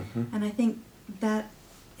setting. And I think that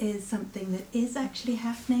is something that is actually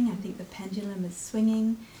happening. I think the pendulum is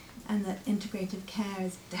swinging, and that integrative care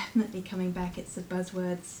is definitely coming back. It's the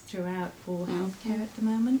buzzwords throughout all healthcare at the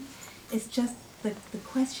moment. It's just the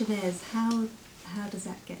question is, how does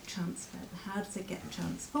that get transferred? How does it get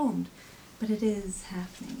transformed? But it is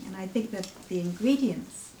happening, and I think that the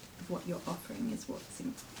ingredients of what you're offering is what's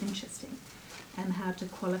interesting, and how to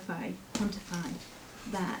quantify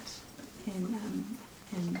that in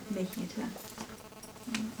making it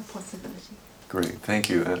a possibility. Great, thank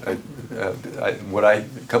you. A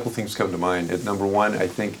couple things come to mind. Number one, I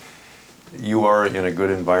think you are in a good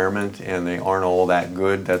environment and they aren't all that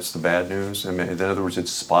good, that's the bad news. I mean, in other words,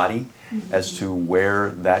 it's spotty as to where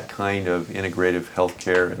that kind of integrative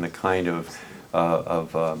healthcare and the kind of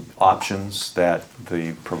options that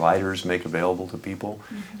the providers make available to people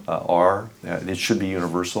are. It should be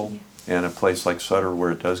universal. And a place like Sutter,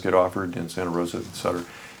 where it does get offered, in Santa Rosa, Sutter,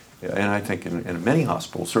 and I think in many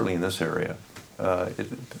hospitals, certainly in this area,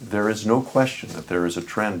 there is no question that there is a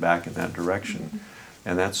trend back in that direction.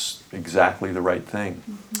 And that's exactly the right thing.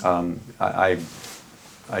 I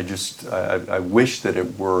wish that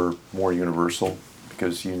it were more universal,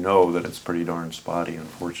 because you know that it's pretty darn spotty,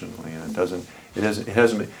 unfortunately, and it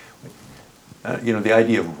hasn't been, the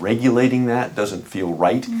idea of regulating that doesn't feel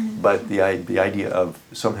right, but the idea of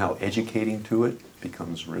somehow educating to it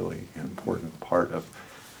becomes really an important part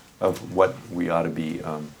of what we ought to be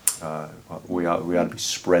we ought to be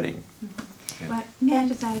spreading. Well, may I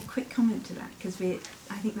just add a quick comment to that? Because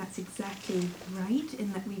I think that's exactly right,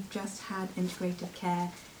 in that we've just had integrative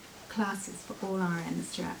care classes for all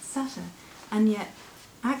RNs throughout Sutter, and yet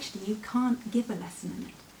actually you can't give a lesson in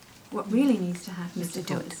it. What really needs to happen is the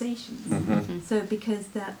conversations. So because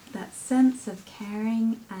that sense of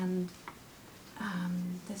caring and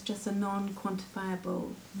there's just a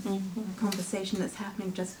non-quantifiable conversation that's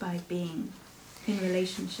happening just by being in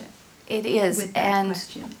relationship. It is, with that and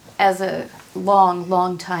question. As a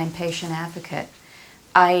long time patient advocate,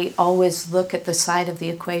 I always look at the side of the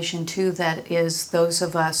equation too that is those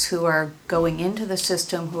of us who are going into the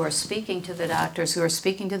system, who are speaking to the doctors, who are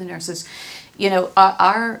speaking to the nurses,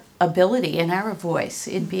 our ability and our voice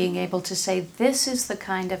in being able to say, this is the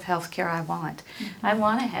kind of healthcare I want. I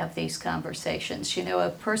want to have these conversations.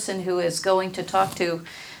 A person who is going to talk to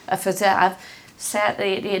a physician, I've sat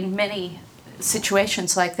in many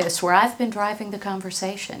situations like this where I've been driving the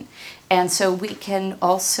conversation. And so we can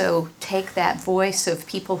also take that voice of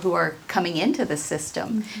people who are coming into the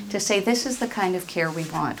system to say, this is the kind of care we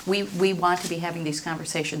want. We want to be having these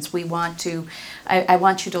conversations. I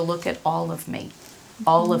want you to look at all of me,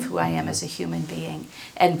 all of who I am as a human being,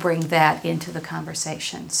 and bring that into the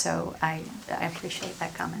conversation. So I appreciate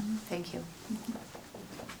that comment. Thank you.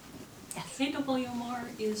 Yes. KWMR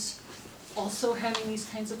is also having these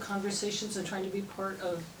kinds of conversations and trying to be part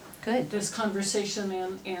of this conversation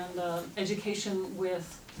and education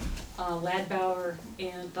with Ladbauer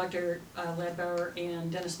and Dr. Ladbauer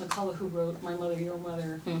and Dennis McCullough, who wrote My Mother, Your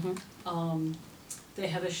Mother. They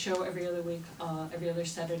have a show every other week, every other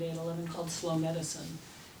Saturday at 11 called Slow Medicine.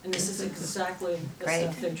 And this is exactly the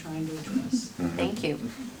stuff they're trying to address. Thank you.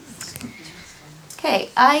 Okay,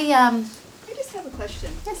 I just have a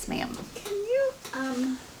question. Yes, ma'am. Can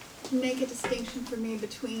you make a distinction for me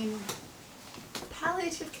between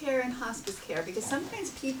palliative care and hospice care? Because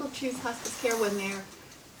sometimes people choose hospice care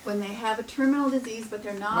when they have a terminal disease, but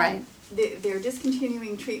they're not. They're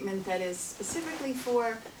discontinuing treatment that is specifically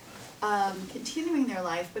for continuing their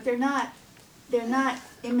life, but they're not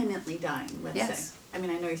imminently dying. Let's say. I mean,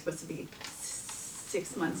 I know you're supposed to be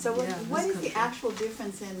 6 months. So what is the actual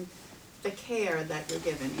difference in the care that you're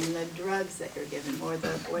given, in the drugs that you're given, or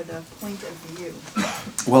the point of view?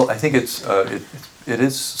 Well, I think it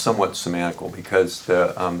is somewhat semantical, because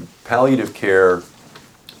the palliative care,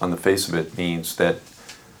 on the face of it, means that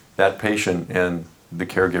that patient and the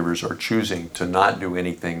caregivers are choosing to not do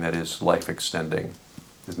anything that is life extending,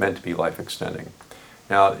 is meant to be life extending.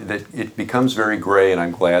 Now, it becomes very gray, and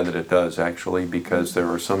I'm glad that it does, actually, because there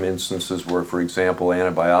are some instances where, for example,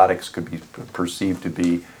 antibiotics could be perceived to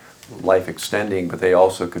be life extending, but they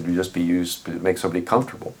also could just be used to make somebody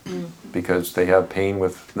comfortable because they have pain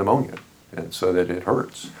with pneumonia, and so that it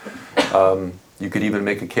hurts. You could even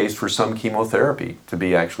make a case for some chemotherapy to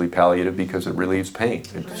be actually palliative because it relieves pain.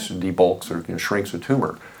 It debulks or shrinks a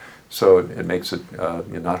tumor, so it makes it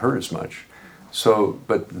not hurt as much. So,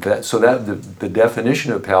 the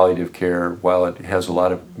definition of palliative care, while it has a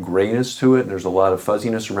lot of grayness to it and there's a lot of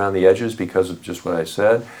fuzziness around the edges because of just what I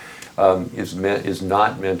said, is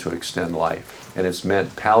not meant to extend life, and it's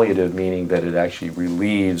meant palliative, meaning that it actually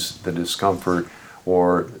relieves the discomfort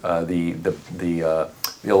or the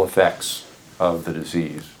ill effects of the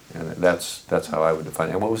disease, and that's how I would define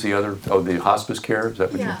it. And what was the other? Oh, the hospice care. Is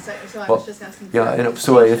that what you? So I was just asking. Yeah, and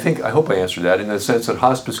so I hope I answered that in the sense that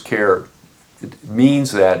hospice care. It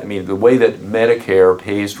means that, the way that Medicare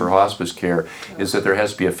pays for hospice care is that there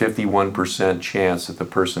has to be a 51% chance that the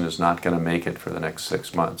person is not going to make it for the next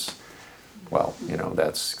 6 months. Well,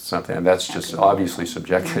 that's something, and that's just obviously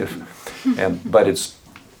subjective. But it's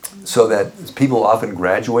so that people often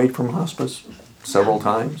graduate from hospice several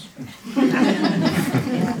times.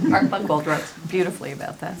 Mark Buchwald wrote beautifully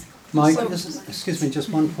about that. Mike, excuse me, just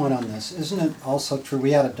one point on this. Isn't it also true,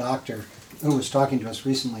 we had a doctor who was talking to us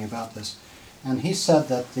recently about this, and he said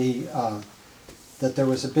that that there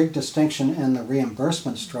was a big distinction in the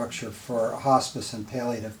reimbursement structure for hospice and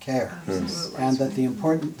palliative care, and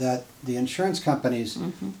that the insurance companies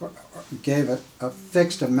gave a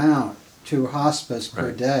fixed amount to hospice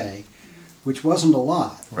per day, which wasn't a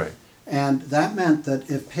lot. Right. And that meant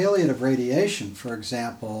that if palliative radiation, for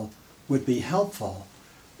example, would be helpful,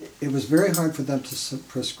 it was very hard for them to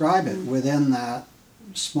prescribe it within that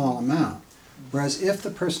small amount. Whereas if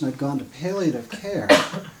the person had gone to palliative care,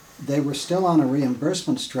 they were still on a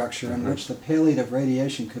reimbursement structure in which the palliative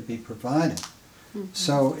radiation could be provided.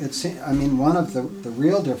 So one of the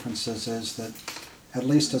real differences is that, at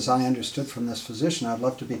least as I understood from this physician, I'd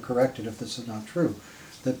love to be corrected if this is not true,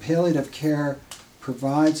 that palliative care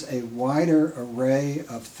provides a wider array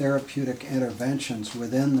of therapeutic interventions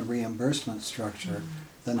within the reimbursement structure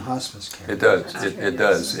than hospice care. It does. It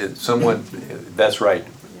does. That's right.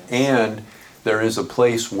 And there is a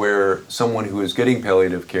place where someone who is getting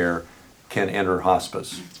palliative care can enter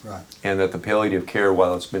hospice. Right. And that the palliative care,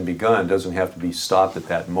 while it's been begun, doesn't have to be stopped at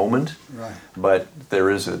that moment. Right. But there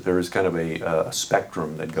is kind of a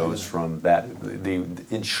spectrum that goes from that, the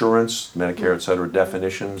insurance, Medicare, et cetera,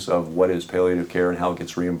 definitions of what is palliative care and how it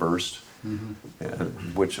gets reimbursed,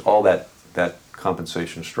 which all that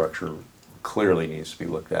compensation structure clearly needs to be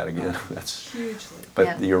looked at again. That's hugely.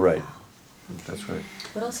 But you're right. That's right.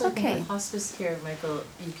 But also, I think with hospice care, Michael,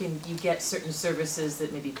 you get certain services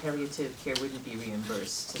that maybe palliative care wouldn't be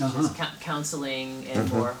reimbursed, such as counseling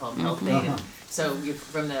and or home health aid. So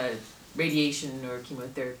from the radiation or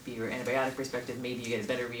chemotherapy or antibiotic perspective, maybe you get a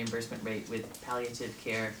better reimbursement rate with palliative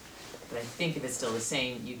care. But I think if it's still the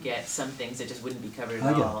same, you get some things that just wouldn't be covered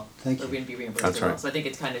at all, or wouldn't be reimbursed at all. So I think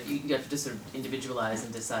it's kind of, you have to just sort of individualize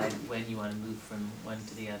and decide when you want to move from one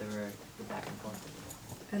to the other or go back and forth.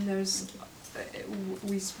 And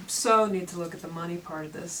we so need to look at the money part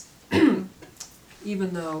of this,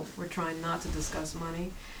 even though we're trying not to discuss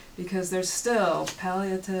money, because there's still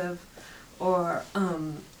palliative or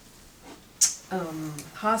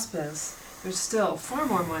hospice. There's still far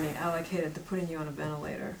more money allocated to putting you on a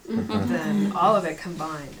ventilator than all of it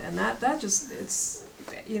combined, and that just it's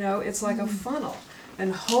like a funnel,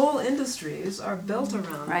 and whole industries are built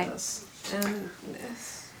around this, and.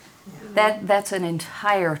 That's an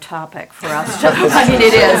entire topic for us. I mean,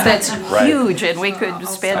 it is. That's huge, and we could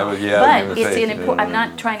spend. But it's I'm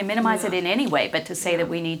not trying to minimize it in any way, but to say that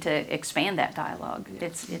we need to expand that dialogue.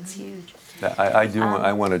 It's huge.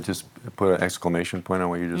 I want to just put an exclamation point on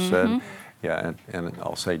what you just said. Yeah, and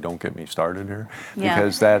I'll say, don't get me started here,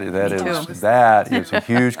 because that is a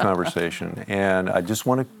huge conversation, and I just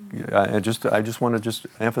want to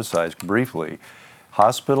emphasize briefly,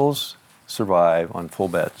 hospitals survive on full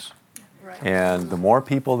beds. And the more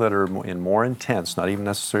people that are in more intense, not even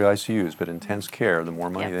necessarily ICUs, but intense care, the more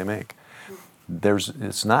money they make. There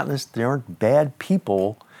aren't bad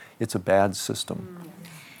people, it's a bad system.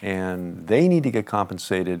 And they need to get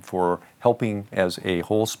compensated for helping as a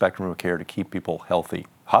whole spectrum of care to keep people healthy.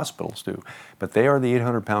 Hospitals do. But they are the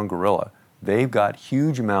 800-pound gorilla. They've got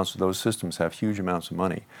huge amounts, those systems have huge amounts of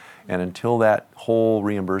money. And until that whole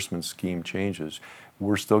reimbursement scheme changes,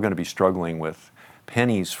 we're still going to be struggling with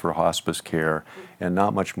pennies for hospice care and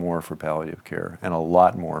not much more for palliative care and a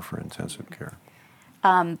lot more for intensive care.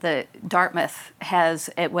 The Dartmouth has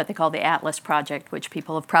what they call the Atlas Project, which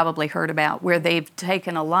people have probably heard about, where they've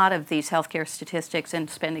taken a lot of these healthcare statistics and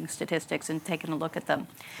spending statistics and taken a look at them.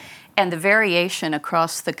 And the variation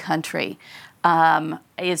across the country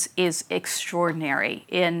is extraordinary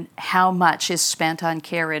in how much is spent on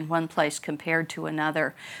care in one place compared to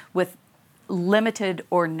another, with limited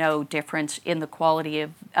or no difference in the quality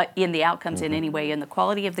of, in the outcomes in any way, in the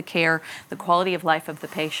quality of the care, the quality of life of the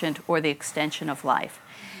patient, or the extension of life.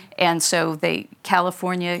 And so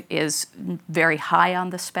California is very high on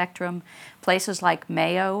the spectrum. Places like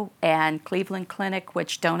Mayo and Cleveland Clinic,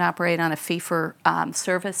 which don't operate on a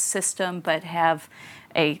fee-for-service system but have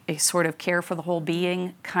a sort of care for the whole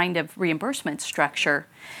being kind of reimbursement structure,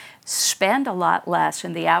 spend a lot less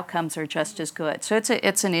and the outcomes are just as good. So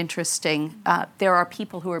it's an interesting, there are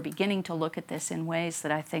people who are beginning to look at this in ways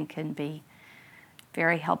that I think can be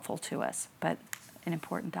very helpful to us, but an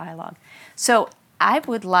important dialogue. So I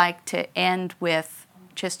would like to end with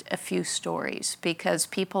just a few stories because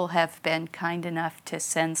people have been kind enough to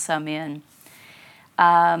send some in.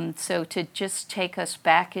 So to just take us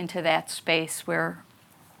back into that space where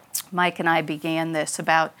Mike and I began this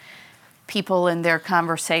about people and their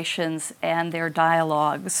conversations and their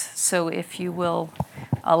dialogues. So if you will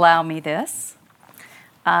allow me this.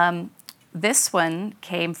 this one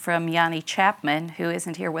came from Yanni Chapman, who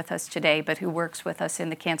isn't here with us today, but who works with us in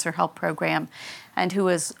the Cancer Help Program, and who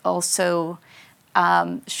is also,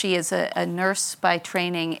 she is a nurse by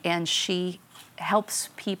training, and she helps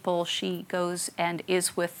people. She goes and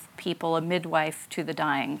is with people, a midwife to the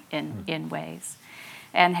dying in ways,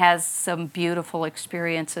 and has some beautiful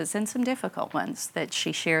experiences and some difficult ones that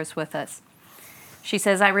she shares with us. She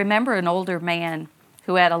says, I remember an older man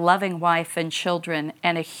who had a loving wife and children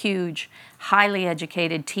and a huge, highly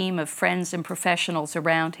educated team of friends and professionals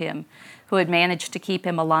around him who had managed to keep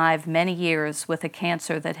him alive many years with a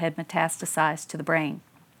cancer that had metastasized to the brain.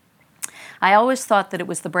 I always thought that it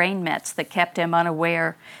was the brain mets that kept him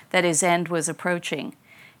unaware that his end was approaching,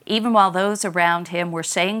 even while those around him were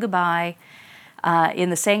saying goodbye, in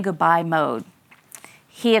the saying goodbye mode.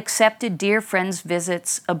 He accepted dear friends'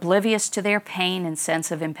 visits, oblivious to their pain and sense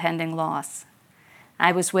of impending loss.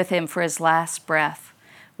 I was with him for his last breath,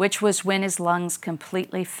 which was when his lungs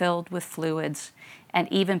completely filled with fluids,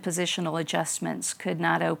 and even positional adjustments could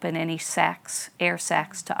not open any air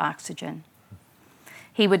sacs to oxygen.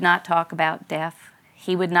 He would not talk about death.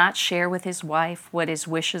 He would not share with his wife what his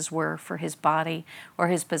wishes were for his body or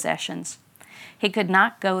his possessions. He could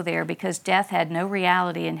not go there because death had no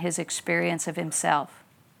reality in his experience of himself.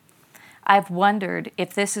 I've wondered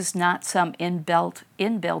if this is not some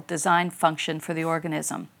inbuilt design function for the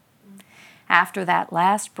organism. After that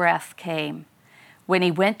last breath came, when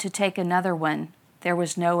he went to take another one, there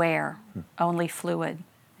was no air, only fluid.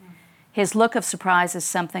 His look of surprise is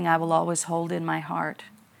something I will always hold in my heart.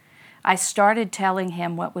 I started telling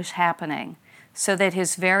him what was happening so that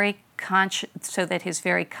his very conscious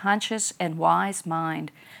and wise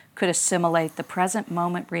mind could assimilate the present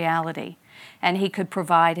moment reality, and he could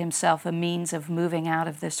provide himself a means of moving out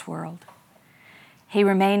of this world. He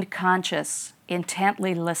remained conscious,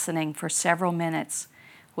 intently listening for several minutes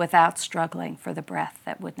without struggling for the breath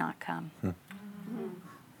that would not come.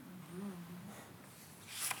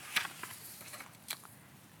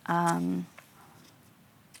 I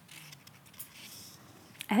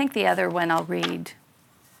think the other one I'll read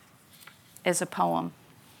is a poem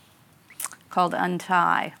called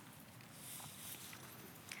Untie.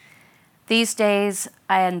 These days,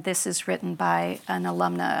 and this is written by an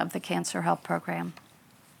alumna of the Cancer Help Program.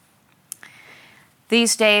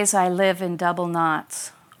 These days I live in double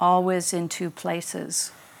knots, always in two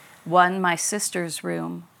places. One, my sister's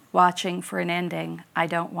room, watching for an ending I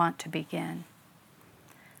don't want to begin.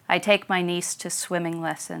 I take my niece to swimming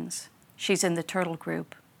lessons. She's in the turtle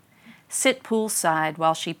group. Sit poolside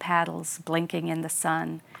while she paddles, blinking in the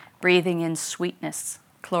sun, breathing in sweetness,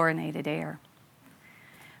 chlorinated air.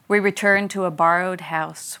 We return to a borrowed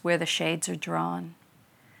house where the shades are drawn.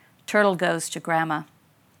 Turtle goes to Grandma.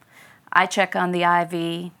 I check on the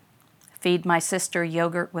IV, feed my sister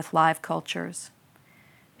yogurt with live cultures.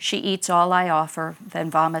 She eats all I offer,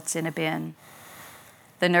 then vomits in a bin.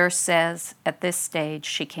 The nurse says at this stage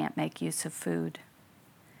she can't make use of food.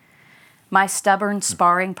 My stubborn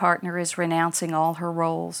sparring partner is renouncing all her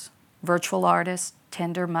roles: virtual artist,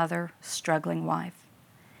 tender mother, struggling wife.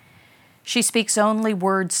 She speaks only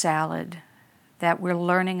word salad, that we're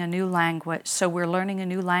learning a new language,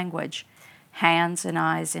 hands and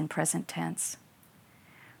eyes in present tense.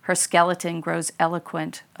 Her skeleton grows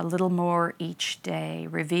eloquent a little more each day,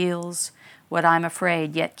 reveals what I'm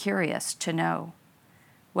afraid yet curious to know.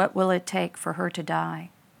 What will it take for her to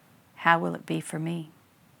die? How will it be for me?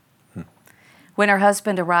 When her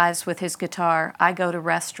husband arrives with his guitar, I go to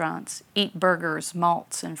restaurants, eat burgers,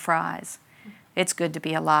 malts, and fries. It's good to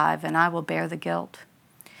be alive, and I will bear the guilt.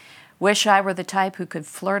 Wish I were the type who could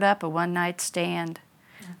flirt up a one-night stand,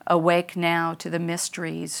 awake now to the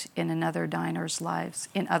mysteries in other diners' lives.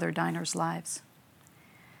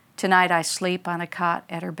 Tonight I sleep on a cot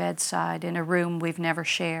at her bedside in a room we've never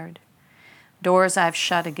shared. Doors I've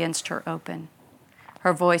shut against her open.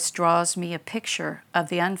 Her voice draws me a picture of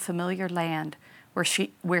the unfamiliar land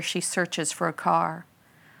where she searches for a car.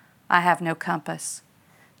 I have no compass.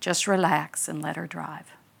 Just relax and let her drive.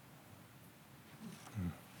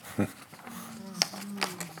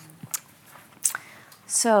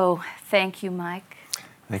 So, thank you, Mike.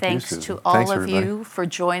 Thanks to all of you for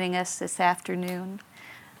joining us this afternoon.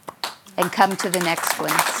 And come to the next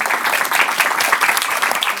one.